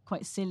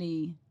quite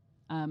silly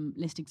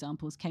list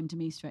examples came to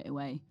me straight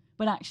away.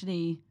 But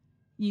actually,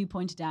 you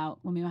pointed out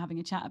when we were having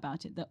a chat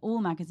about it that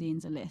all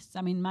magazines are lists.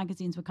 I mean,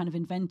 magazines were kind of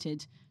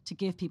invented to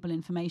give people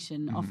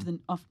information,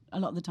 often a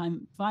lot of the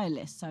time via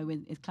lists. So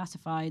with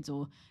classifieds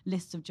or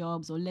lists of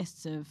jobs or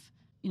lists of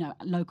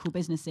local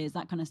businesses,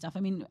 that kind of stuff. I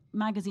mean,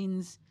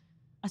 magazines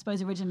I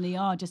suppose, originally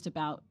are just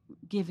about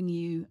giving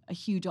you a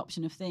huge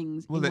option of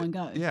things in one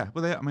go. Yeah,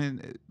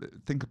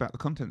 think about the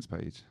contents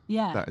page.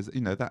 Yeah, that is,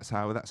 that's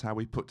how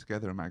we put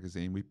together a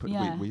magazine.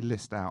 We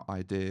list out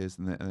ideas,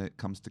 and it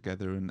comes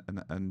together,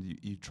 and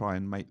you try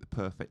and make the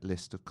perfect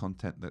list of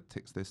content that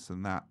ticks this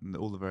and that, and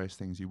all the various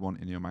things you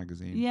want in your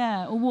magazine.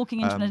 Yeah, or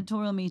walking into an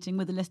editorial meeting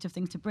with a list of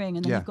things to bring,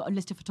 and then you've got a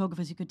list of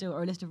photographers who could do it,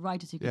 or a list of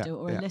writers who could do it,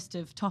 or a list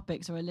of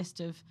topics, or a list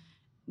of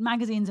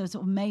magazines are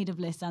sort of made of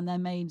lists, and they're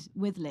made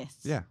with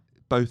lists. Yeah.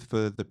 Both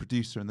for the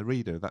producer and the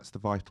reader, that's the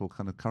vital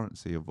kind of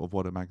currency of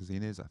what a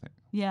magazine is, I think.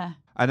 Yeah.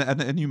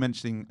 And you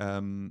mentioning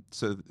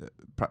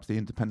perhaps the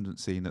independent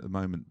scene at the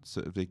moment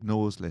sort of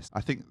ignores lists.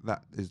 I think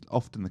that is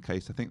often the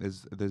case. I think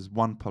there's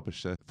one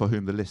publisher for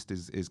whom the list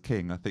is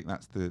king. I think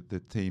that's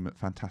the team at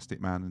Fantastic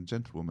Man and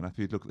Gentlewoman. If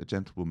you look at the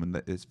Gentlewoman,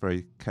 that is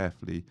very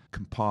carefully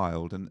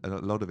compiled, and a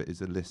lot of it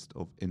is a list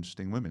of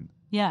interesting women.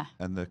 Yeah.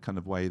 And the kind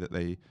of way that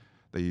they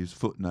use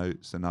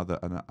footnotes and other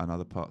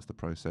parts of the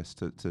process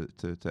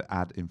to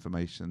add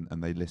information,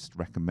 and they list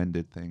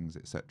recommended things,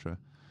 etc.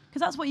 Because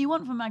that's what you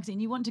want from a magazine.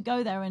 You want to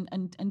go there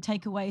and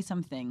take away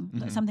something,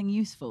 something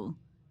useful.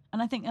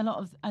 And I think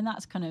and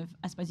that's kind of,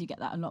 I suppose you get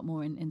that a lot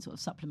more in sort of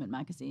supplement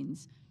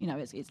magazines.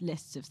 It's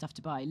lists of stuff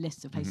to buy,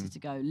 lists of places to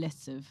go,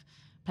 lists of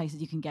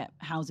places you can get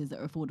houses that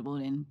are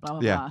affordable in, blah, blah,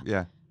 blah.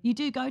 Yeah. You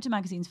do go to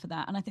magazines for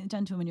that. And I think The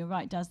Gentlewoman, you're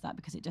right, does that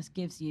because it just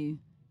gives you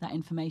that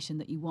information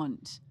that you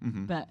want,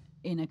 but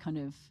in a kind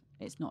of,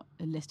 it's not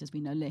a list as we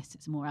know lists,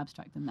 it's more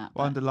abstract than that.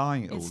 Well,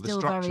 underlying it all, the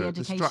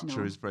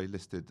structure is very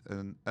listed,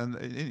 and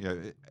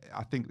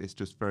I think it's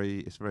just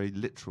it's very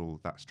literal,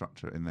 that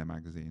structure in their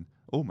magazine.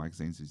 All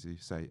magazines, as you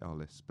say, are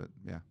lists, but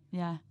yeah.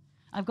 Yeah.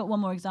 I've got one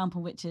more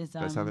example, which is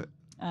Let's have it.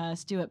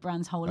 Stuart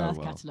Brand's Whole Earth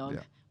catalogue,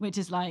 which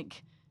is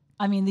like,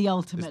 the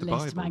ultimate the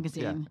list Bible.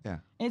 magazine. Yeah.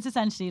 It's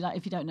essentially like,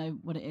 if you don't know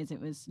what it is,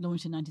 it was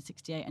launched in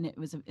 1968,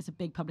 and it's a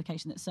big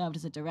publication that served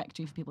as a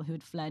directory for people who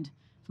had fled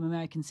from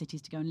American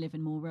cities to go and live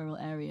in more rural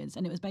areas.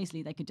 And it was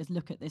basically, they could just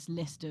look at this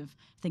list of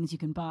things you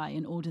can buy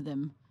and order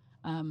them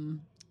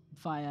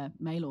via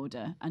mail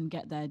order and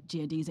get their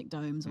geodesic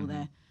domes or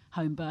their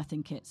home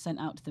birthing kits sent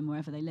out to them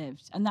wherever they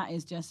lived. And that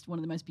is just one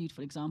of the most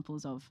beautiful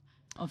examples of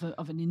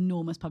an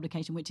enormous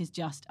publication, which is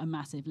just a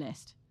massive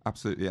list.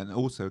 Absolutely, and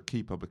also a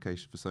key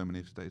publication for so many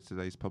of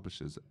today's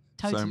publishers.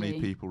 Totally. So many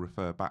people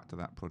refer back to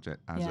that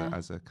project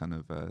as a kind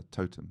of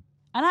totem.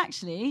 And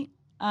actually,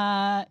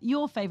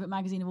 your favourite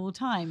magazine of all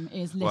time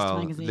is List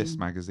magazine. List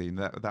magazine.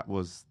 That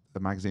was a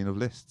magazine of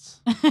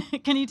lists.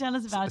 Can you tell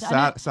us about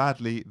it?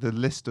 Sadly, the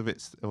list of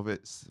its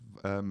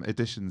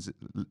editions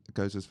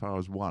goes as far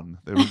as one.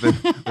 There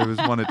was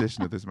one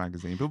edition of this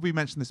magazine, but we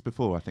mentioned this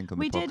before, I think, on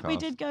the podcast. We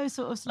did go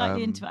sort of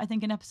slightly into it. I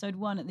think in episode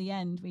 1 at the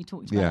end we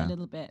talked about it a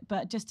little bit,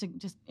 but just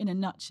in a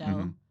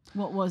nutshell.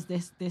 What was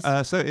this?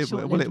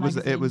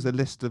 It was a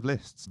list of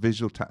lists,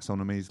 visual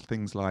taxonomies,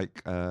 things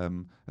like a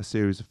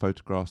series of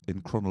photographs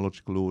in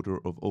chronological order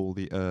of all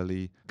the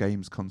early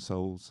games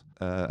consoles,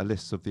 a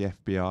list of the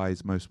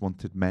FBI's most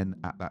wanted men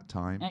at that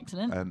time.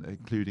 Excellent. And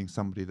including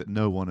somebody that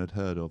no one had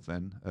heard of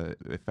then,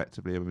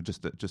 effectively,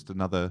 just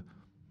another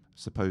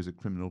supposed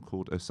criminal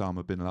called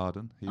Osama bin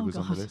Laden. He was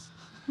on the list.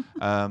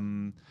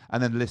 And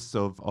then lists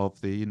of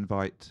the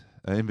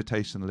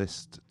invitation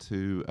list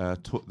to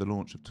the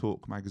launch of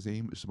Talk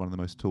magazine, which is one of the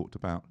most talked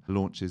about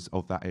launches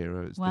of that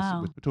era.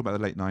 Wow. We're talking about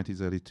the late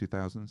 90s, early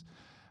 2000s.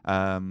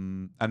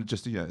 And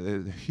just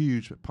a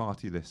huge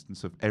party list, and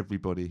sort of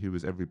everybody who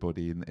was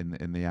everybody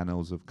in the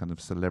annals of kind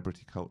of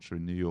celebrity culture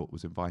in New York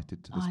was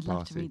invited to this I'd party.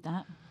 love to read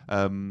that.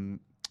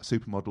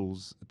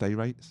 Supermodels' day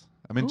rates.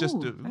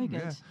 Very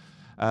good.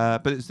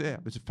 But it's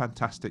a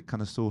fantastic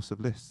kind of source of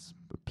lists.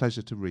 A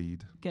pleasure to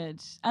read. Good.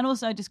 And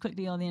also, just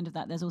quickly on the end of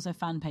that, there's also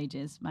Fan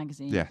Pages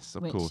magazine. Yes,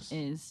 of course. Which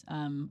is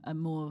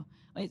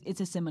it's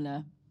a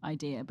similar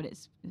idea, but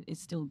it's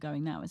still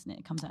going now, isn't it?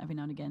 It comes out every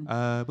now and again.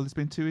 Well, there's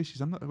been 2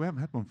 issues. we haven't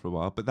had one for a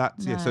while, but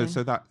that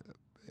so that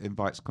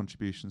invites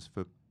contributions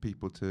for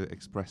people to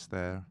express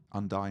their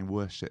undying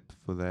worship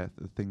for the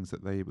things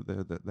that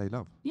they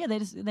love. Yeah,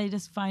 they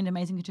just find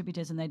amazing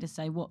contributors, and they just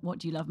say what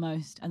do you love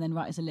most, and then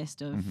write us a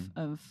list of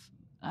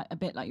a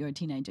bit like you're a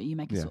teenager. You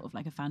make a sort of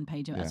like a fan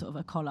page, a sort of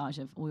a collage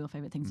of all your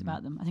favourite things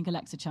about them. I think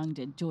Alexa Chung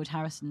did George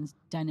Harrison's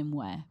denim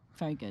wear.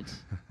 Very good.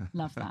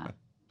 Love that.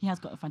 He has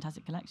got a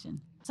fantastic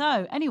collection.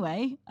 So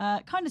anyway,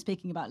 kind of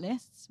speaking about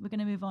lists, we're going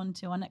to move on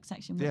to our next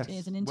section, which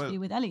is an interview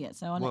with Eliot.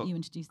 So I'll let you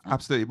introduce that.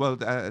 Absolutely. Well,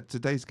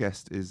 today's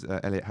guest is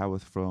Eliot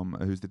Haworth,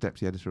 who's the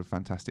deputy editor of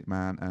Fantastic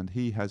Man, and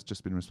he has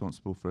just been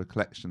responsible for a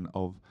collection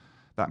of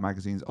that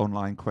magazine's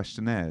online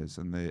questionnaires,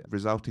 and the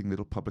resulting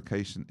little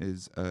publication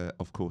is,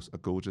 of course, a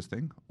gorgeous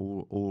thing.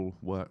 All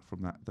work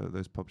from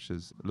those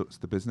publishers looks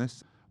the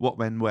business. What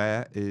Men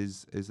Wear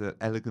is an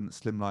elegant,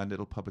 slimline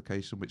little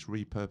publication which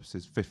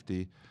repurposes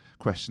 50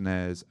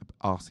 questionnaires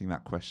asking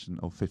that question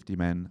of 50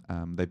 men.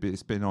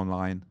 It's been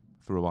online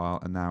for a while,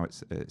 and now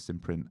it's in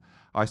print.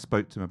 I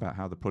spoke to him about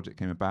how the project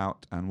came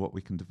about and what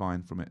we can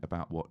divine from it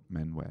about what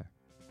men wear.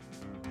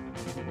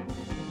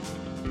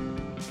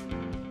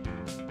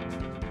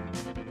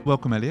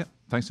 Welcome, Eliot.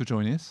 Thanks for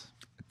joining us.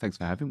 Thanks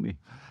for having me.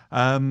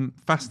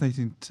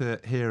 Fascinating to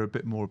hear a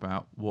bit more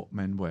about what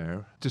men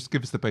wear. Just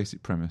give us the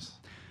basic premise.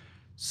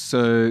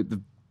 So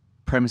the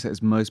premise at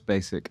its most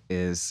basic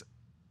is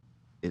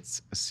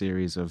it's a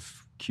series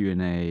of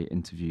Q&A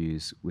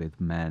interviews with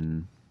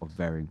men of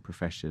varying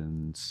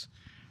professions,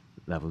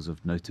 levels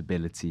of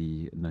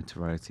notability,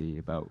 notoriety,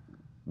 about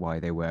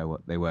why they wear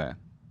what they wear.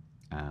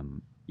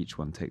 Each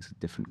one takes a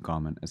different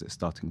garment as its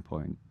starting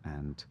point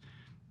and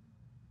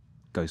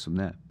goes from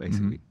there,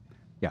 basically.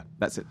 Yeah,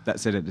 that's it.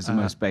 That's it. It's the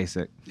most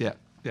basic. Yeah.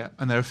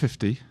 And there are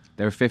 50.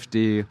 There are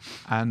 50.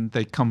 And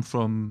they come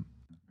from...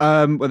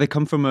 well, they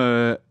come from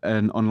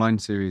an online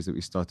series that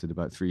we started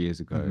about 3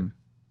 years ago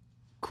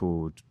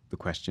called The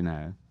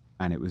Questionnaire.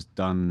 And it was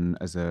done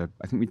as I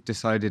think we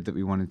decided that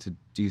we wanted to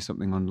do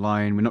something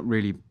online. We're not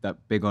really that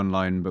big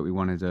online, but we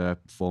wanted a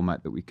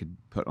format that we could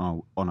put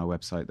on our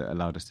website that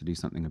allowed us to do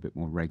something a bit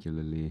more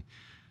regularly.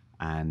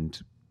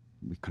 And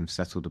we kind of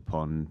settled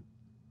upon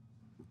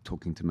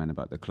talking to men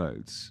about their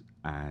clothes.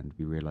 And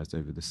we realized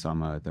over the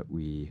summer that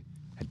we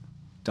had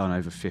done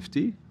over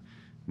 50. And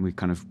we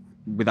kind of,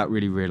 without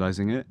really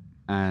realizing it,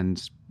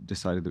 and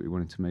decided that we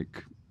wanted to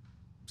make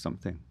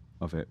something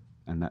of it.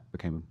 And that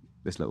became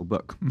this little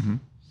book.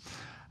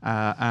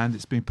 And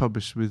it's been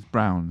published with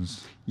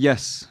Browns.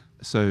 Yes.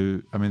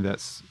 So, I mean,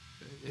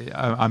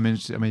 I'm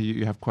interested. I mean,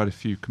 you have quite a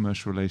few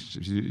commercial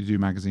relationships. You do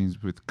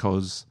magazines with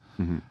Cos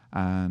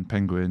and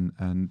Penguin,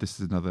 and this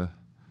is another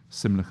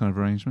similar kind of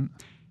arrangement.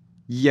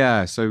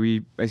 Yeah. So we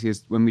basically,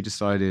 when we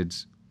decided,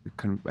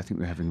 I think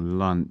we were having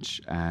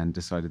lunch and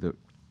decided that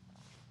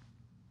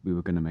we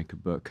were going to make a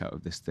book out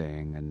of this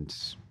thing and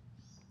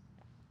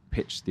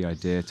pitched the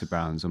idea to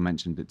Browns or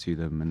mentioned it to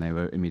them, and they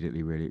were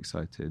immediately really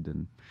excited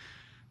and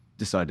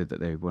decided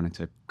that they wanted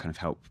to kind of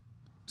help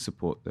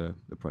support the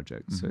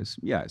project. So it's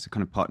a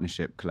kind of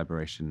partnership,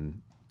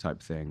 collaboration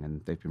type thing,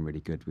 and they've been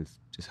really good with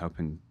just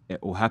helping it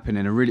all happen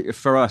in a really,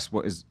 for us,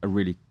 what is a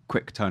really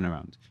quick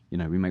turnaround. You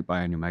know, we make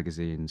biannual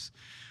magazines.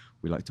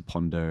 We like to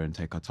ponder and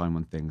take our time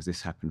on things.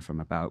 This happened from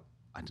about,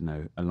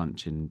 a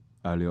lunch in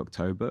early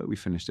October. We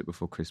finished it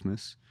before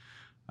Christmas.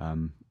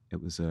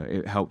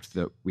 It helped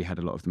that we had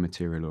a lot of the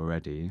material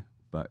already,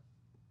 but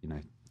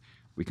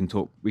we can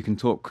talk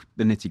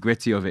the nitty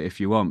gritty of it if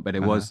you want, but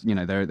it was,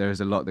 there is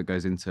a lot that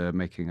goes into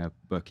making a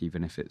book,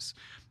 even if it's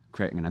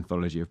creating an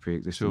anthology of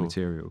pre-existing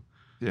material.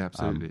 Yeah,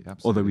 absolutely.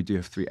 Although we do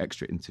have 3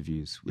 extra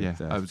interviews with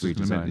 3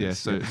 designers.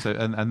 So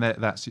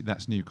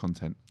that's new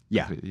content.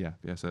 Yeah. Completely.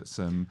 Yeah. So it's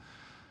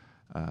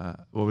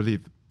we'll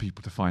leave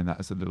people to find that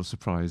as a little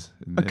surprise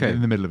in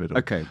the middle of it all.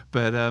 Okay.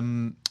 But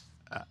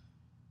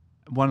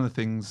one of the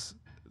things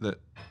that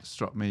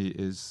struck me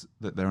is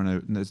that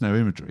there's no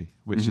imagery,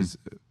 which is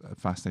a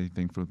fascinating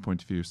thing from the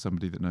point of view of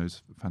somebody that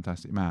knows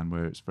Fantastic Man,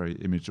 where it's very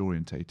image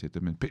orientated. I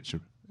mean, picture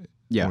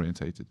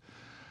orientated.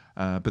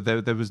 But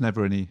there was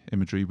never any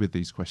imagery with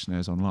these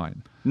questionnaires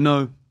online.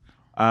 No,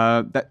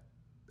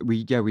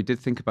 we did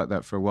think about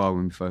that for a while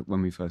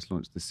when we first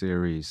launched the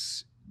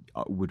series.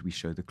 Would we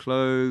show the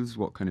clothes?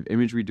 What kind of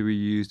imagery do we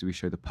use? Do we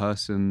show the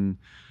person?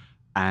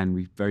 And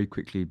we very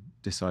quickly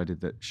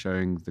decided that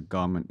showing the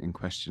garment in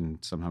question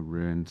somehow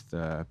ruined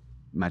the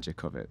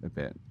magic of it a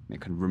bit.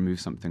 It kind of removed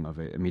something of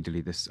it.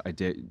 Immediately, this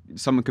idea,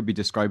 someone could be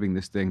describing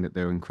this thing that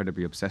they're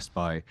incredibly obsessed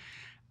by,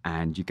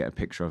 and you get a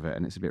picture of it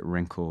and it's a bit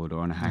wrinkled or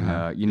on a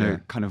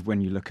hanger. Kind of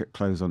when you look at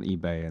clothes on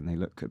eBay and they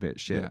look a bit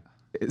shit. Yeah.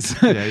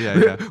 It's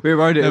We're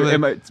worried it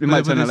might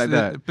turn out like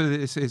that. But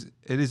it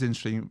is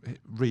interesting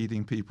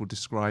reading people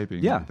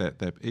describing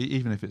their,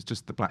 even if it's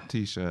just the black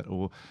T-shirt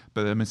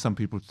but I mean, some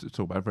people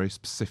talk about a very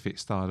specific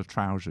style of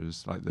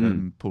trousers, like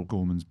Paul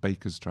Gorman's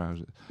Baker's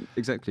trousers.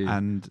 Exactly.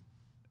 And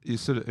you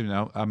sort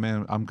of, I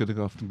mean, I'm going to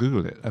go off and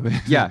Google it. I mean,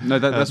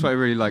 that's what I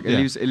really like.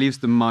 It leaves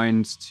the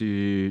mind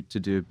to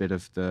do a bit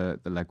of the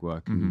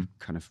legwork and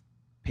kind of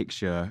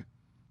picture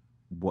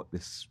what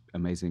this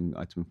amazing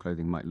item of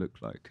clothing might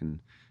look like. And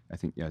I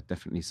think,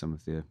 definitely some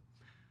of the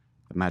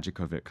magic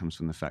of it comes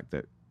from the fact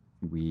that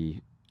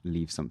we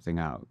leave something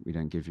out. We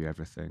don't give you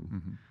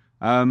everything.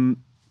 And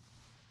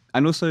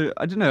also,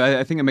 I don't know,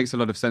 I think it makes a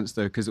lot of sense,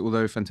 though, because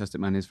although Fantastic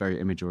Man is very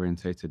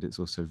image-orientated, it's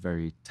also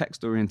very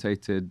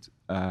text-orientated,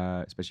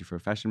 especially for a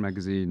fashion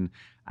magazine,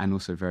 and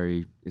also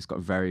it's got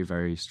very,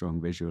 very strong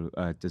visual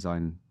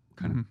design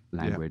kind of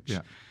language.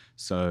 Yeah.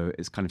 So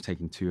it's kind of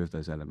taking 2 of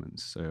those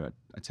elements. So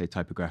I'd say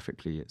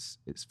typographically,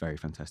 it's very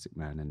Fantastic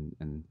Man,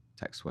 and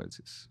text-wise,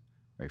 it's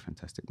very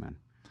Fantastic Man.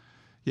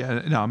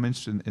 Yeah, no, I'm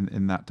interested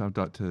in that. I'd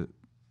like to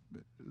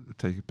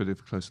take a bit of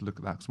a closer look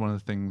at that, because one of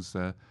the things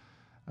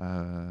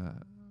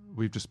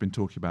we've just been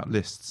talking about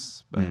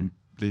lists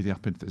leading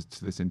up into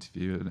this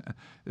interview, and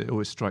it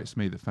always strikes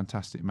me that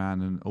Fantastic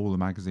Man and all the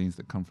magazines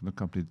that come from the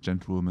company, The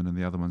Gentlewoman and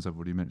the other ones I've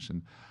already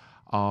mentioned,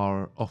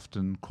 are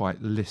often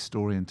quite list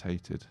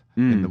orientated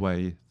in the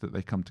way that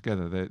they come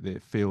together.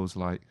 It feels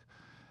like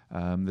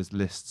there's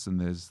lists and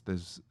there's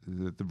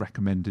the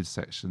recommended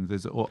section.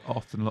 There's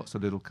often lots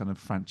of little kind of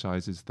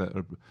franchises that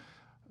are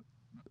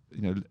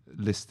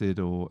listed,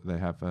 or they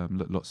have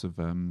lots of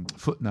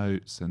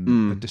footnotes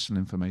and additional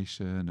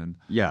information. And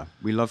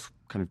we love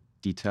kind of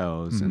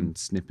details and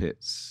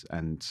snippets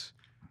and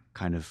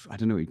kind of, I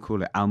don't know what you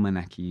call it,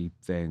 almanac-y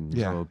things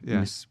or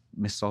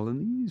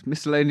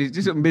miscellaneous,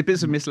 just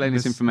bits of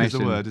miscellaneous information.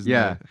 There's a word, isn't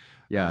there?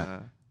 Yeah.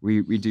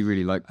 We do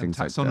really like things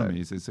like that.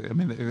 Taxonomies,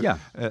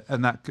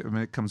 and that, I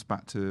mean, it comes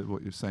back to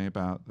what you're saying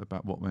about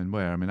what men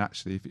wear. I mean,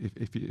 actually,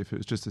 if it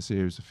was just a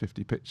series of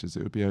 50 pictures,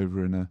 it would be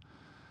over in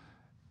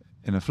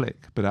a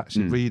flick. But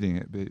actually, reading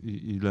it,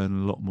 you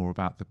learn a lot more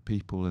about the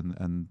people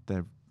and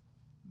the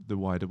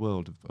wider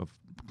world of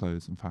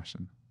clothes and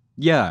fashion.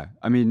 Yeah,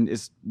 I mean,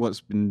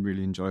 what's been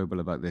really enjoyable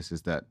about this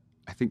is that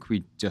I think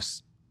we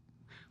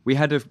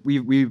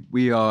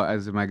are,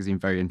 as a magazine,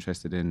 very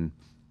interested in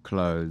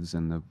clothes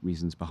and the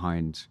reasons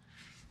behind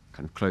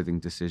kind of clothing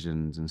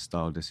decisions and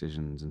style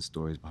decisions and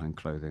stories behind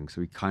clothing.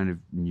 So we kind of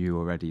knew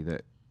already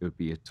that it would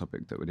be a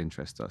topic that would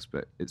interest us,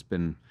 but it's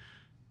been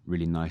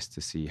really nice to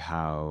see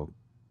how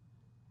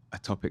a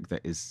topic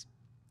that is,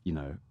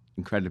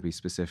 incredibly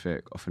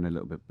specific, often a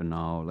little bit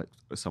banal, like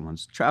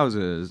someone's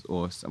trousers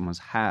or someone's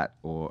hat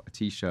or a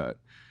t-shirt,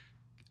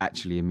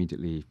 actually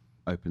immediately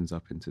opens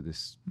up into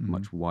this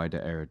much wider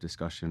area of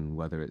discussion,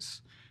 whether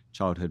it's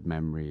childhood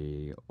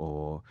memory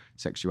or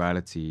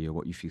sexuality or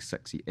what you feel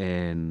sexy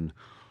in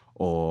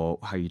or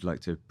how you'd like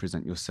to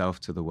present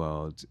yourself to the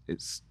world.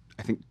 It's,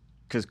 I think,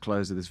 because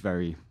clothes are this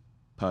very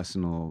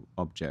personal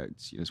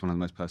object, it's one of the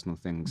most personal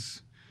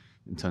things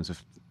in terms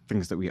of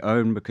things that we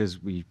own,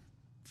 because we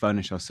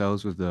furnish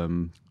ourselves with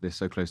them. They're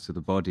so close to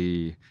the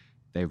body.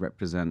 They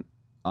represent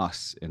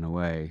us in a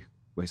way,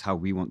 which is how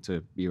we want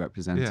to be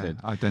represented.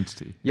 Yeah,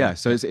 identity. Yeah,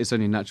 so it's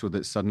only natural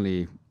that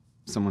suddenly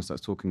someone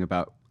starts talking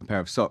about a pair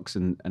of socks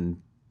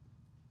and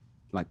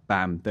like,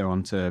 bam, they're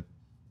on to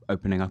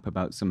opening up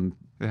about some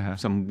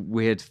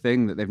weird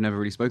thing that they've never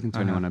really spoken to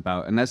anyone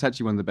about. And that's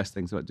actually one of the best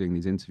things about doing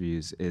these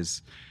interviews,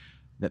 is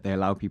that they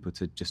allow people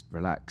to just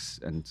relax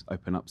and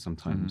open up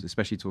sometimes,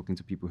 especially talking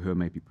to people who are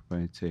maybe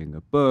promoting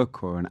a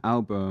book or an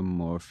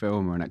album or a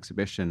film or an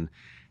exhibition.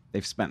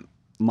 They've spent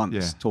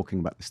months talking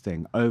about this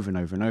thing over and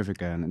over and over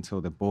again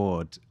until they're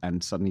bored,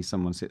 and suddenly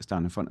someone sits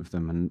down in front of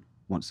them and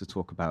wants to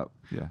talk about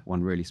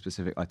one really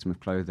specific item of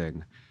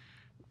clothing.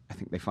 I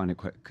think they find it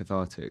quite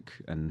cathartic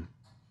and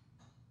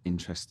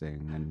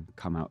interesting and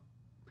come out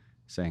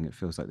saying it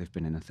feels like they've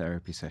been in a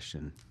therapy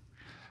session,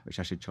 which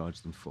I should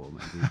charge them for,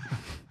 maybe.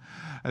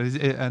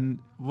 And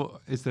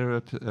what is there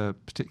a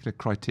particular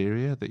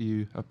criteria that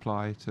you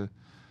apply to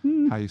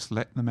how you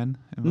select the men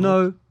involved?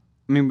 No,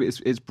 I mean,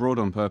 it's broad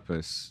on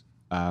purpose,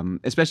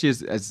 especially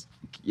as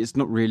it's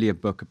not really a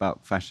book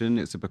about fashion,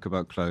 it's a book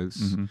about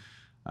clothes.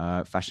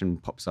 Fashion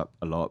pops up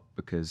a lot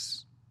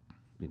because,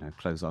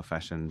 clothes are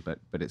fashion, but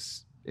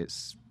it's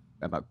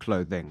about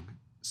clothing.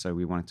 So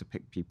we wanted to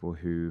pick people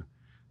who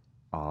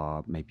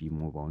are maybe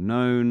more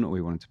well-known, or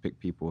we wanted to pick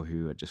people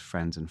who are just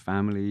friends and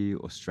family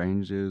or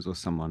strangers, or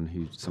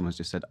someone's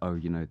just said, oh,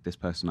 this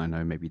person I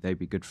know, maybe they'd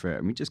be good for it.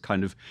 And we just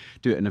kind of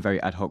do it in a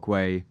very ad hoc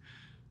way,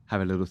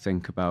 have a little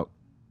think about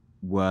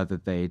whether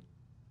they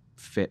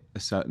fit a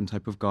certain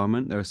type of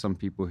garment. There are some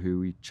people who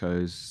we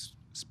chose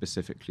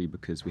specifically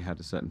because we had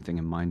a certain thing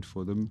in mind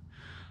for them.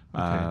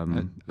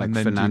 Like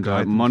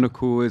Fernando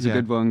Monaco is a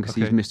good one because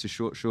he's Mr.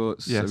 Short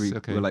Shorts. Yes, so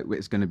we're like,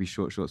 it's going to be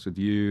short shorts with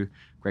you.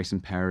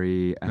 Grayson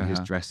Perry and his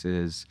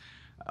dresses.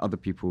 Other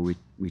people,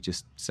 we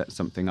just set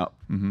something up.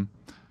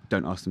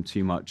 Don't ask them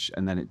too much,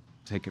 and then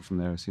take it from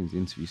there as soon as the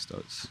interview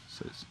starts.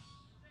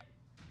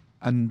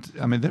 And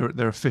I mean,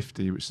 there are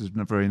 50, which is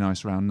a very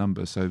nice round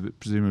number. So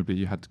presumably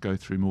you had to go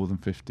through more than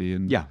 50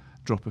 and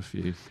drop a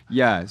few.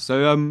 Yeah.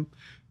 So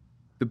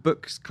the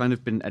book's kind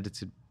of been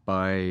edited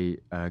by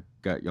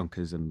Gert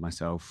Jonkers and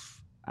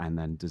myself, and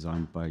then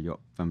designed by Job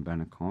van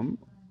Bernekom,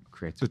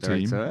 creative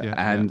director,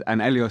 and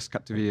Elios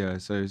Capdevila.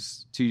 So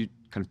it's two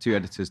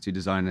editors, two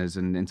designers,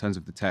 and in terms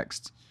of the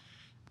text,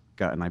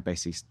 Gert and I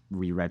basically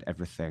reread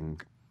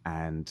everything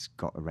and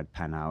got a red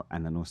pen out,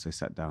 and then also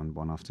sat down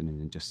one afternoon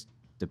and just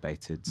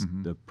debated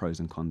the pros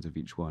and cons of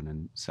each one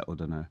and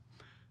settled on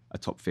a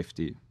top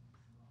 50.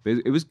 But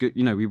it was good.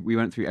 We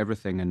went through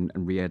everything and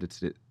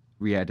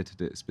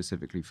re-edited it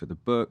specifically for the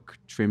book,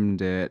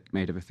 trimmed it,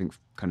 made everything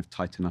kind of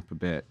tighten up a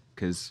bit,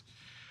 because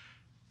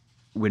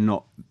we're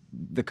not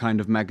the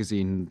kind of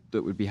magazine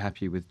that would be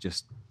happy with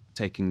just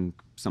taking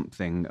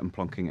something and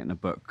plonking it in a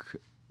book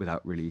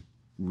without really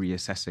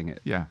reassessing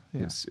it.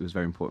 It was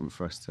very important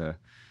for us to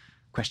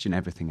question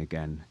everything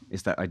again.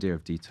 It's that idea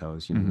of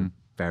details,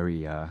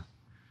 very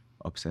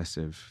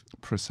obsessive,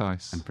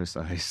 precise, and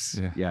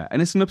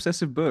it's an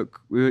obsessive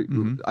book.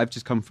 I've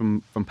just come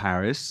from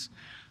Paris.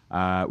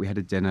 We had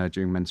a dinner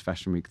during Men's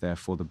Fashion Week there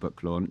for the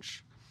book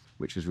launch,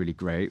 which was really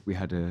great. We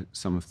had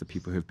some of the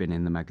people who've been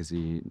in the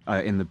magazine,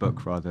 in the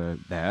book rather,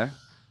 there.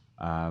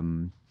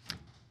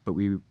 But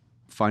we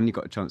finally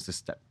got a chance to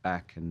step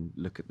back and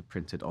look at the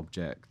printed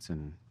object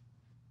and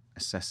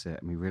assess it.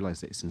 And we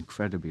realized that it's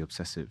incredibly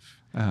obsessive,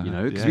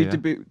 because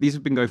these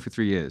have been going for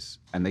 3 years,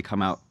 and they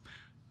come out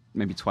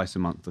maybe twice a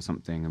month or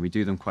something. And we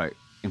do them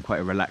in quite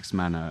a relaxed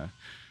manner.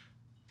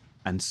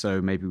 And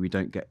so maybe we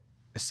don't get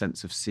a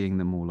sense of seeing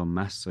them all en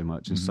masse so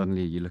much, and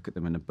suddenly you look at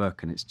them in a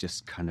book and it's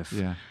just kind of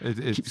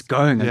it keeps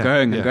going and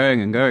going and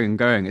going and going and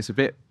going. It's a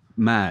bit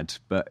mad,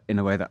 but in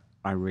a way that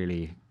I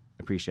really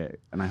appreciate,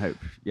 and I hope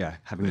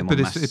having them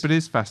en masse. But it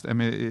is fast. I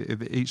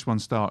mean, each one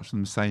starts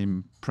from the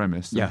same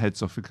premise and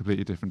heads off in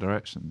completely different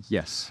directions.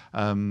 Yes.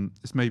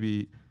 It's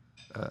maybe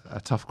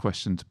a tough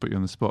question to put you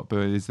on the spot, but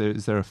is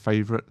there a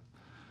favourite,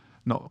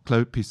 not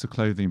piece of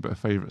clothing, but a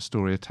favourite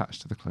story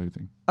attached to the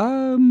clothing?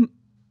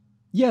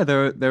 Yeah,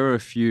 there are a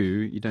few.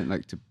 You don't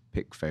like to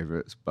pick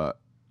favourites, but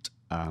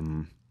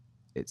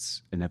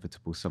it's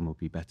inevitable. Some will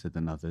be better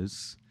than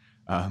others.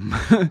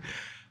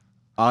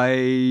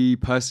 I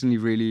personally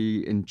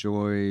really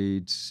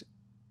enjoyed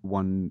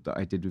one that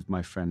I did with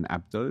my friend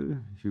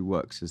Abdo, who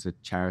works as a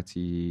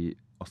charity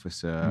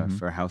officer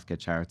for a healthcare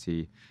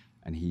charity,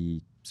 and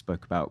he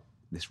spoke about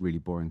this really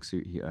boring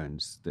suit he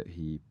owns, that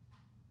he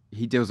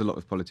deals a lot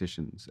with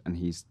politicians, and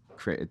he's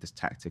created this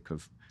tactic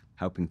of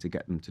helping to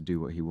get them to do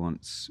what he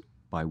wants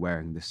by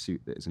wearing this suit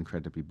that is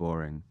incredibly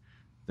boring,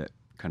 that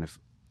kind of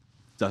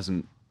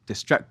doesn't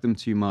distract them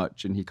too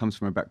much. And he comes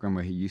from a background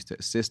where he used to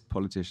assist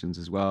politicians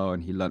as well,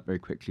 and he learnt very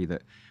quickly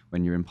that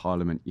when you're in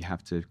Parliament, you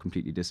have to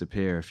completely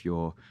disappear if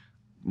you're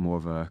more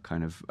of a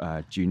kind of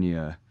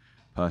junior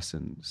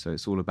person. So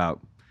it's all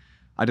about,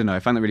 I don't know, I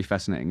found that really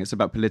fascinating. It's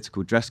about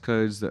political dress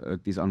codes that are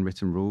these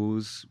unwritten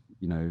rules.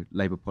 You know,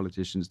 Labour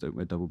politicians don't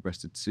wear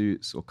double-breasted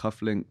suits or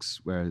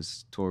cufflinks,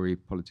 whereas Tory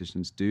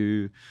politicians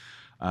do.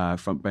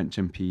 Front-bench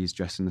MPs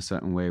dress in a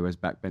certain way, whereas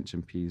backbench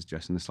MPs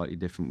dress in a slightly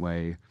different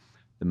way.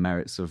 The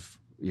merits of,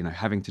 you know,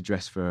 having to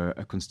dress for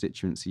a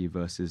constituency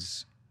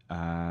versus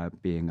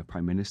being a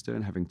prime minister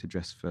and having to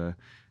dress for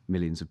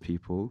millions of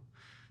people.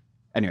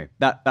 Anyway,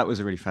 that was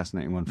a really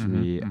fascinating one for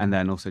me. And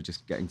then also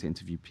just getting to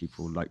interview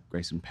people like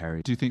Grayson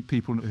Perry. Do you think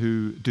people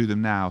who do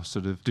them now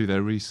sort of do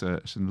their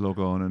research and log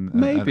on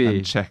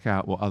and check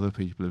out what other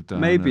people have done?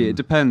 Maybe. It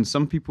depends.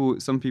 Some people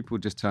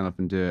just turn up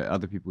and do it.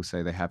 Other people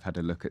say they have had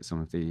a look at some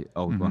of the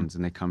old ones,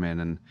 and they come in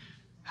and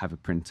have a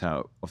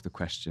printout of the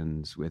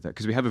questions with it.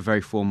 Because we have a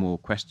very formal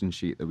question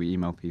sheet that we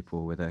email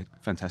people with a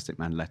Fantastic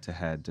Man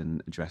letterhead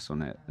and address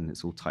on it, and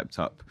it's all typed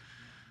up.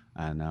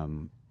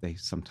 And they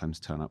sometimes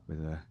turn up with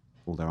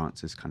all their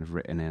answers kind of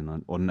written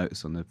in or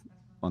notes on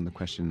the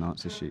question and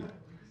answer sheet.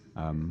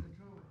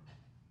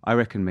 I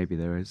reckon maybe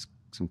there is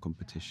some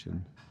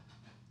competition.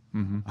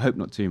 I hope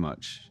not too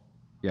much.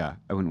 Yeah,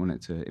 I wouldn't want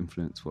it to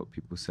influence what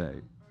people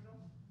say.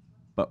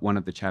 But one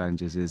of the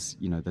challenges is,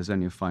 you know, there's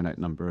only a finite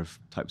number of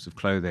types of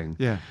clothing.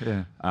 Yeah.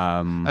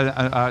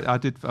 I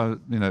did,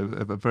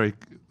 a very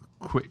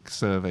quick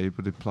survey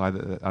would imply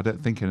that I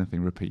don't think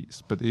anything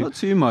repeats. But not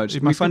too much.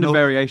 We find a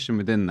variation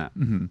within that.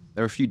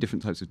 There are a few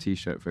different types of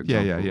T-shirt, for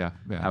example. Yeah.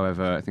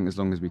 However, I think as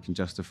long as we can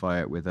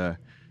justify it with a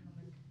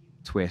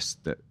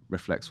twist that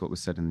reflects what was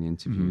said in the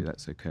interview,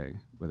 that's okay.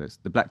 Whether it's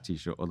the black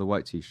T-shirt or the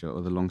white T-shirt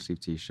or the long sleeve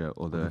T-shirt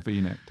or the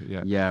V-neck,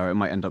 or it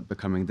might end up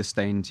becoming the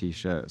stained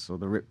T-shirts or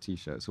the ripped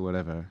T-shirts or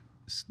whatever.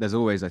 There's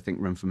always, I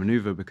think, room for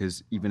maneuver,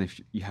 because even if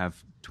you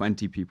have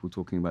 20 people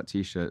talking about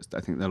T-shirts,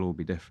 I think they'll all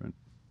be different.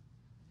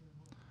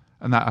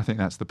 And I think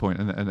that's the point,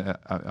 and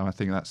I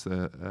think that's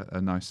a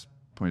nice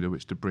point at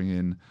which to bring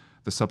in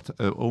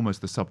the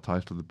almost the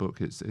subtitle of the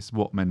book. It's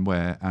what men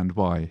wear and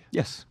why.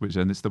 Yes,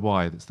 and it's the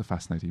why that's the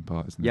fascinating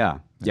part, isn't it?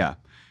 Yeah.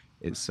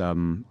 It's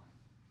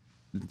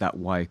that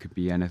why could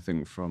be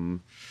anything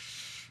from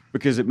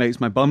because it makes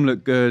my bum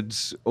look good,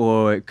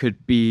 or it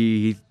could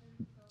be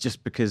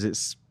just because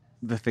it's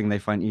the thing they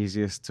find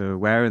easiest to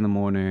wear in the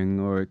morning,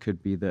 or it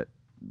could be that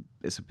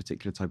it's a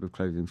particular type of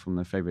clothing from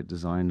their favorite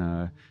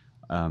designer.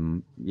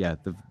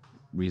 The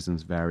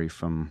reasons vary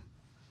from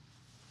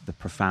the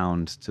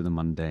profound to the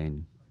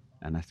mundane,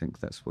 and I think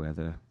that's where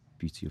the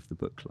beauty of the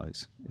book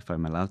lies, if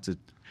I'm allowed to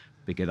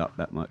big it up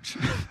that much.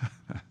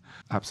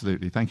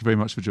 Absolutely. Thank you very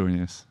much for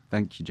joining us.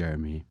 Thank you,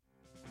 Jeremy.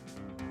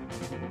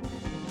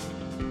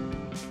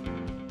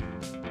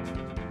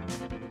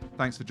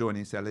 Thanks for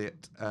joining us,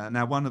 Eliot.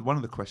 Now, one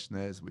of the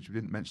questionnaires, which we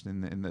didn't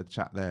mention in the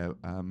chat there,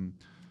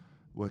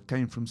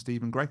 came from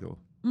Stephen Gregor,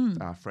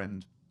 our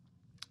friend,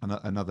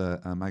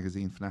 another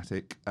magazine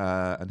fanatic,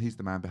 and he's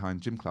the man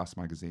behind Gym Class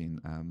magazine.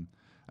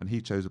 And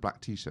he chose a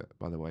black T-shirt,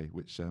 by the way,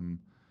 which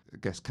I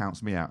guess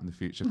counts me out in the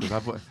future,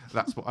 because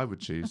that's what I would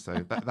choose. So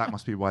that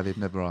must be why they've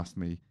never asked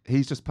me.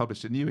 He's just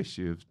published a new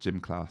issue of Gym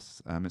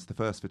Class. It's the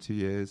first for 2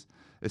 years.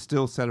 It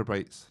still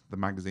celebrates the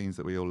magazines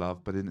that we all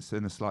love, but it's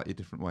in a slightly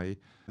different way.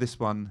 This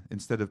one,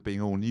 instead of being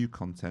all new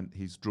content,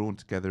 he's drawn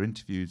together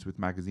interviews with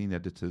magazine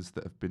editors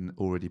that have been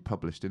already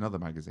published in other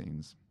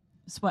magazines.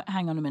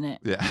 Hang on a minute.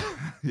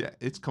 Yeah,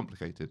 it's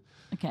complicated.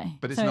 Okay,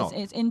 but it's not.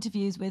 It's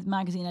interviews with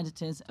magazine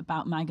editors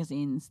about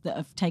magazines that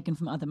have taken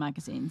from other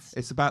magazines.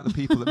 It's about the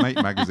people that make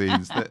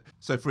magazines.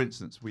 So, for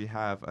instance, we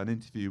have an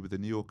interview with the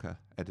New Yorker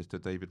editor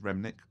David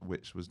Remnick,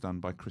 which was done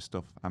by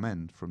Christophe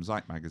Amend from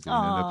Zeit magazine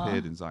and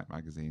appeared in Zeit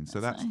magazine. So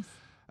that's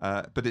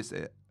nice. But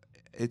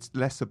it's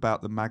less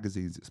about the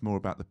magazines, it's more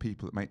about the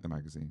people that make the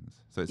magazines.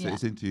 So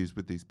it's interviews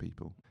with these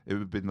people. It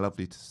would have been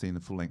lovely to see the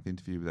full-length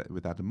interview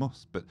with Adam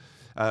Moss, but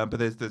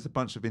there's a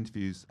bunch of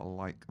interviews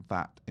like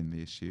that in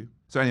the issue.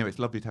 So anyway, it's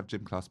lovely to have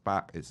Gym Class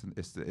back. It's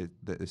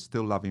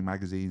still loving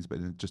magazines,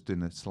 but just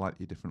in a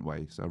slightly different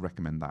way. So I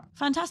recommend that.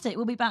 Fantastic.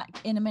 We'll be back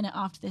in a minute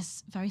after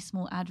this very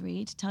small ad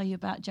read to tell you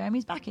about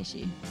Jeremy's back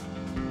issue.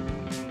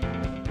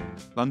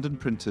 London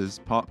printers,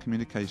 Park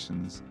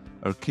Communications,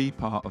 are a key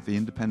part of the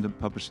independent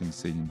publishing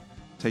scene,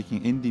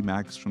 taking indie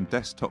mags from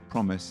desktop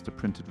promise to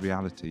printed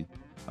reality.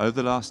 Over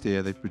the last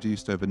year, they've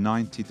produced over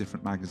 90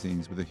 different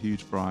magazines with a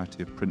huge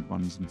variety of print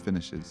ones and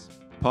finishes.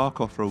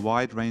 Park offer a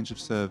wide range of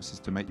services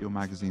to make your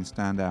magazine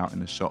stand out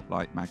in a shop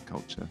like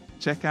magCulture.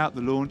 Check out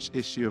the launch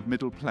issue of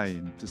Middle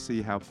Plane to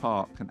see how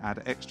Park can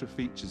add extra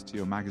features to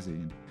your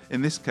magazine.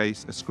 In this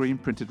case, a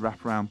screen-printed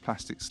wraparound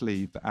plastic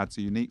sleeve that adds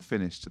a unique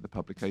finish to the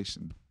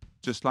publication.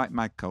 Just like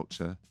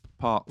magCulture,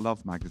 Park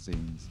love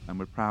magazines, and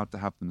we're proud to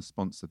have them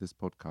sponsor this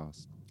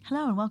podcast.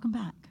 Hello and welcome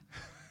back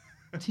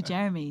to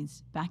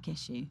Jeremy's back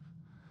issue,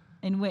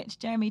 in which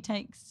Jeremy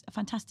takes a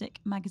fantastic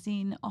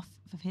magazine off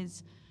of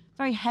his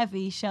very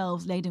heavy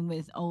shelves laden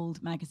with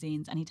old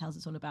magazines, and he tells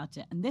us all about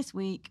it. And this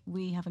week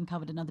we have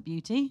uncovered another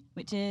beauty,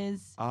 which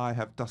is... I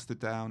have dusted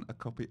down a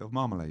copy of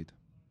Marmalade.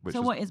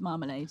 So what is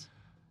Marmalade?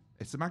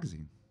 It's a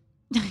magazine.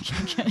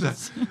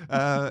 Good.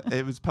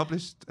 It was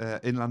published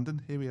in London,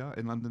 here we are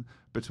in London,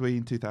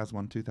 between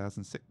 2001 and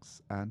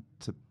 2006. And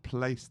to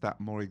place that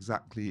more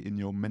exactly in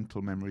your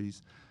mental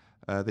memories,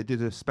 they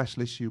did a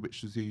special issue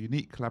which was a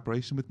unique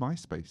collaboration with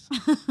MySpace.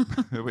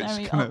 Which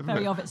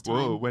very of its time.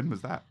 Whoa, when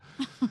was that?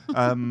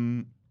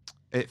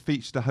 It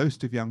featured a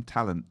host of young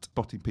talent,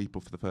 spotting people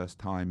for the first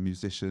time,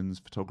 musicians,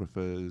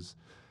 photographers,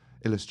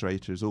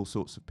 illustrators, all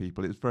sorts of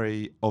people. It was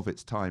very of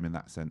its time in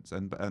that sense.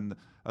 And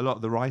a lot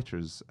of the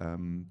writers,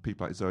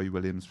 people like Zoe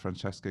Williams,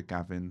 Francesca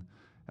Gavin,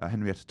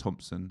 Henrietta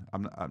Thompson,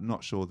 I'm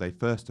not sure they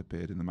first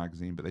appeared in the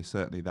magazine, but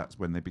that's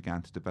when they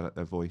began to develop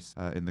their voice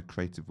in the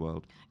creative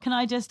world. Can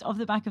I just, off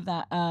the back of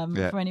that,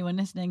 for anyone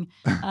listening,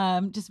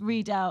 just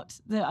read out,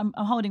 I'm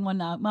holding one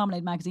now,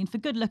 Marmalade magazine, for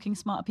good-looking,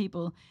 smart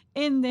people.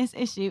 In this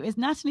issue is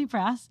Natalie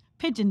Prass,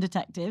 Pigeon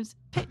Detectives,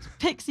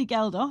 Pixie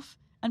Geldof,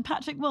 and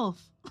Patrick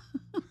Wolf.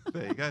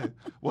 There you go.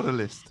 What a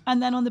list.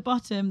 And then on the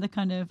bottom, the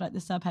kind of like the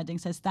subheading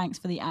says, thanks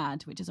for the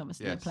ad, which is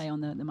obviously a play on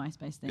the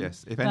MySpace thing.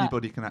 Yes. If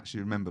anybody can actually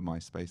remember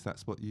MySpace,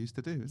 that's what you used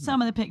to do, isn't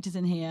Some of the pictures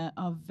in here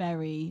are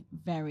very,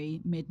 very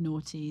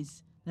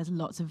mid-noughties. There's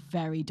lots of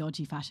very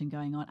dodgy fashion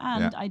going on.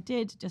 And I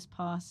did just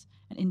pass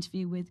an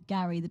interview with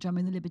Gary, the drummer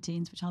in the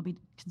Libertines, which I'll be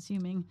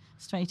consuming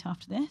straight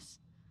after this.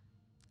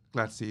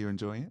 Glad to see you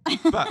enjoying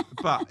it.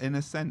 But in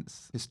a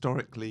sense,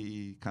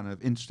 historically kind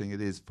of interesting it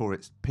is for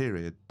its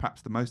period.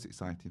 Perhaps the most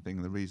exciting thing,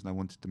 and the reason I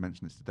wanted to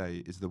mention this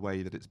today, is the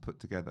way that it's put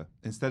together.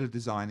 Instead of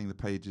designing the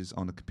pages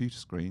on a computer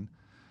screen,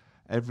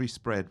 every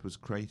spread was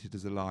created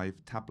as a live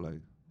tableau.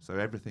 So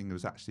everything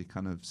was actually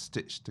kind of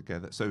stitched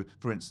together. So,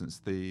 for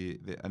instance,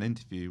 an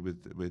interview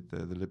with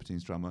the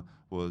Libertines drummer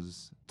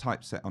was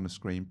typeset on a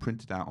screen,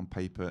 printed out on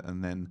paper,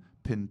 and then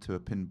pinned to a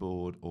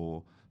pinboard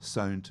or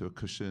sewn to a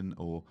cushion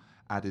or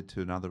added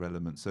to another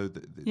element. So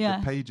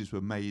the pages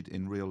were made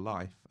in real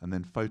life and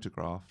then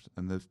photographed,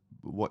 and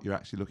what you're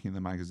actually looking in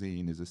the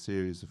magazine is a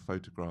series of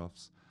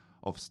photographs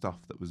of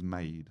stuff that was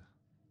made.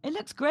 It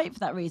looks great for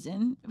that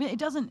reason. I mean,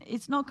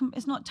 it's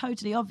not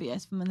totally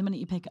obvious from the minute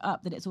you pick it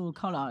up that it's all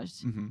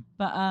collaged. Mm-hmm.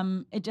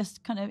 But it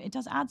just it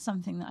does add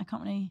something that I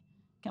can't really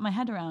get my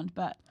head around.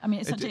 But I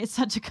mean, it's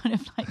such a kind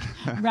of like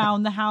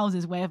round the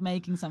houses way of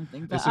making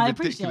something. But I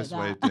appreciate that. It's a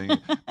ridiculous way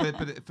of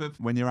doing it. But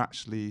when you're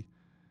actually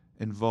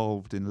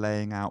involved in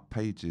laying out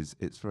pages,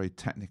 it's very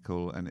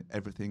technical, and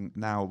everything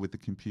now with the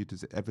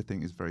computers,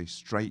 everything is very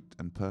straight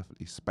and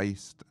perfectly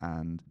spaced,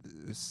 and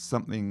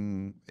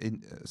something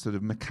sort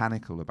of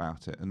mechanical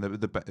about it. And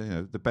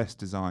the best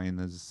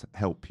designers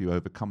help you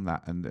overcome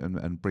that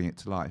and bring it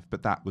to life.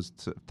 But that was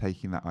sort of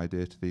taking that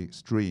idea to the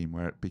extreme,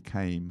 where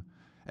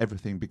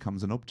everything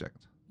becomes an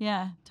object.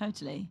 Yeah,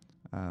 totally.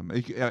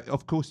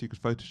 Of course, you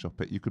could Photoshop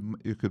it. You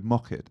could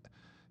mock it.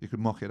 You could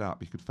mock it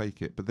up, you could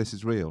fake it, but this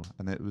is real,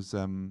 and it was.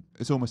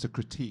 It's almost a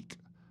critique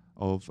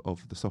of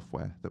the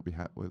software that we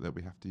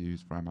have to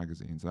use for our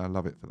magazines, and I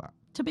love it for that.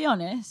 To be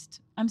honest,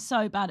 I'm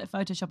so bad at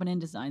Photoshop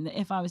and InDesign that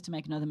if I was to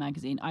make another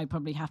magazine, I'd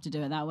probably have to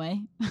do it that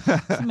way.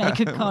 Make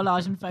a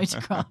collage and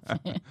photograph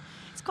it.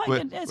 It's quite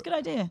good. It's a good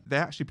idea. They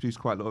actually produce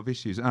quite a lot of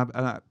issues,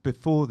 and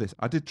before this,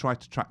 I did try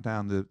to track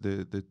down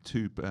the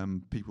two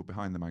people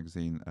behind the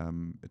magazine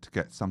to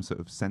get some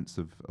sort of sense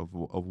of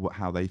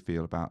how they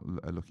feel about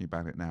looking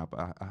back at it now, but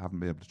I haven't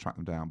been able to track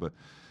them down. But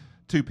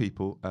two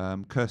people,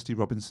 Kirsty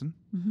Robinson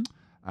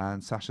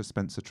and Sasha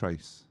Spencer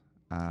Trace.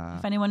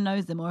 If anyone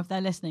knows them or if they're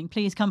listening,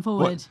 please come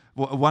forward.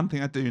 One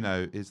thing I do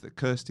know is that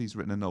Kirsty's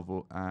written a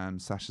novel and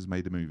Sasha's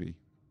made a movie.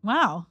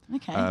 Wow.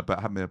 Okay. But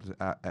I haven't been able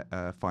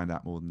to find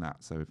out more than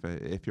that. So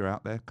if you're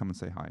out there, come and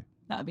say hi.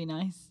 That would be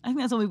nice. I think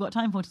that's all we've got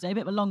time for today. A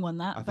bit of a long one,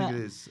 that. I think it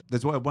is.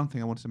 There's one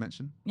thing I wanted to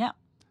mention. Yeah.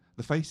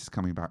 The face is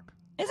coming back.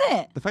 Is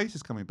it? The face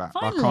is coming back.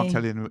 Finally. I can't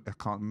tell you. I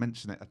can't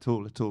mention it at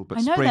all. But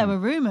I know there were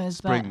rumours.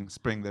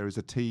 Spring. There is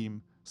a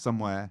team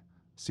somewhere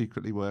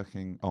secretly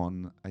working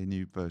on a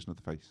new version of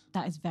the face.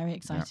 That is very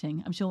exciting.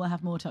 Yeah. I'm sure we'll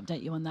have more to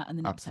update you on that in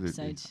the next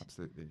episode.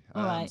 Absolutely.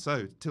 All right.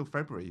 So till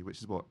February, which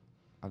is what,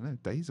 I don't know,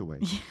 days away.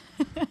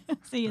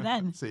 See you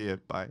then. See you.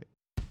 Bye.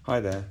 Hi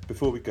there.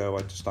 Before we go,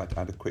 I'd just like to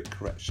add a quick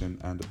correction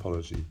and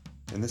apology.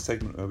 In this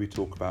segment where we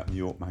talk about New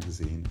York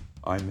Magazine,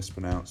 I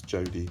mispronounced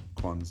Jodie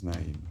Kwan's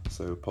name,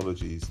 so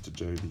apologies to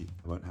Jodie.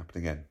 It won't happen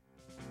again.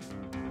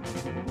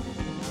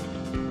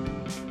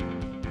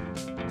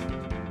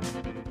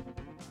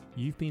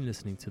 You've been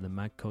listening to the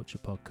magCulture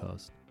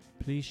podcast.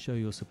 Please show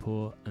your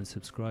support and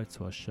subscribe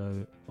to our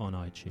show on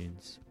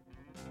iTunes.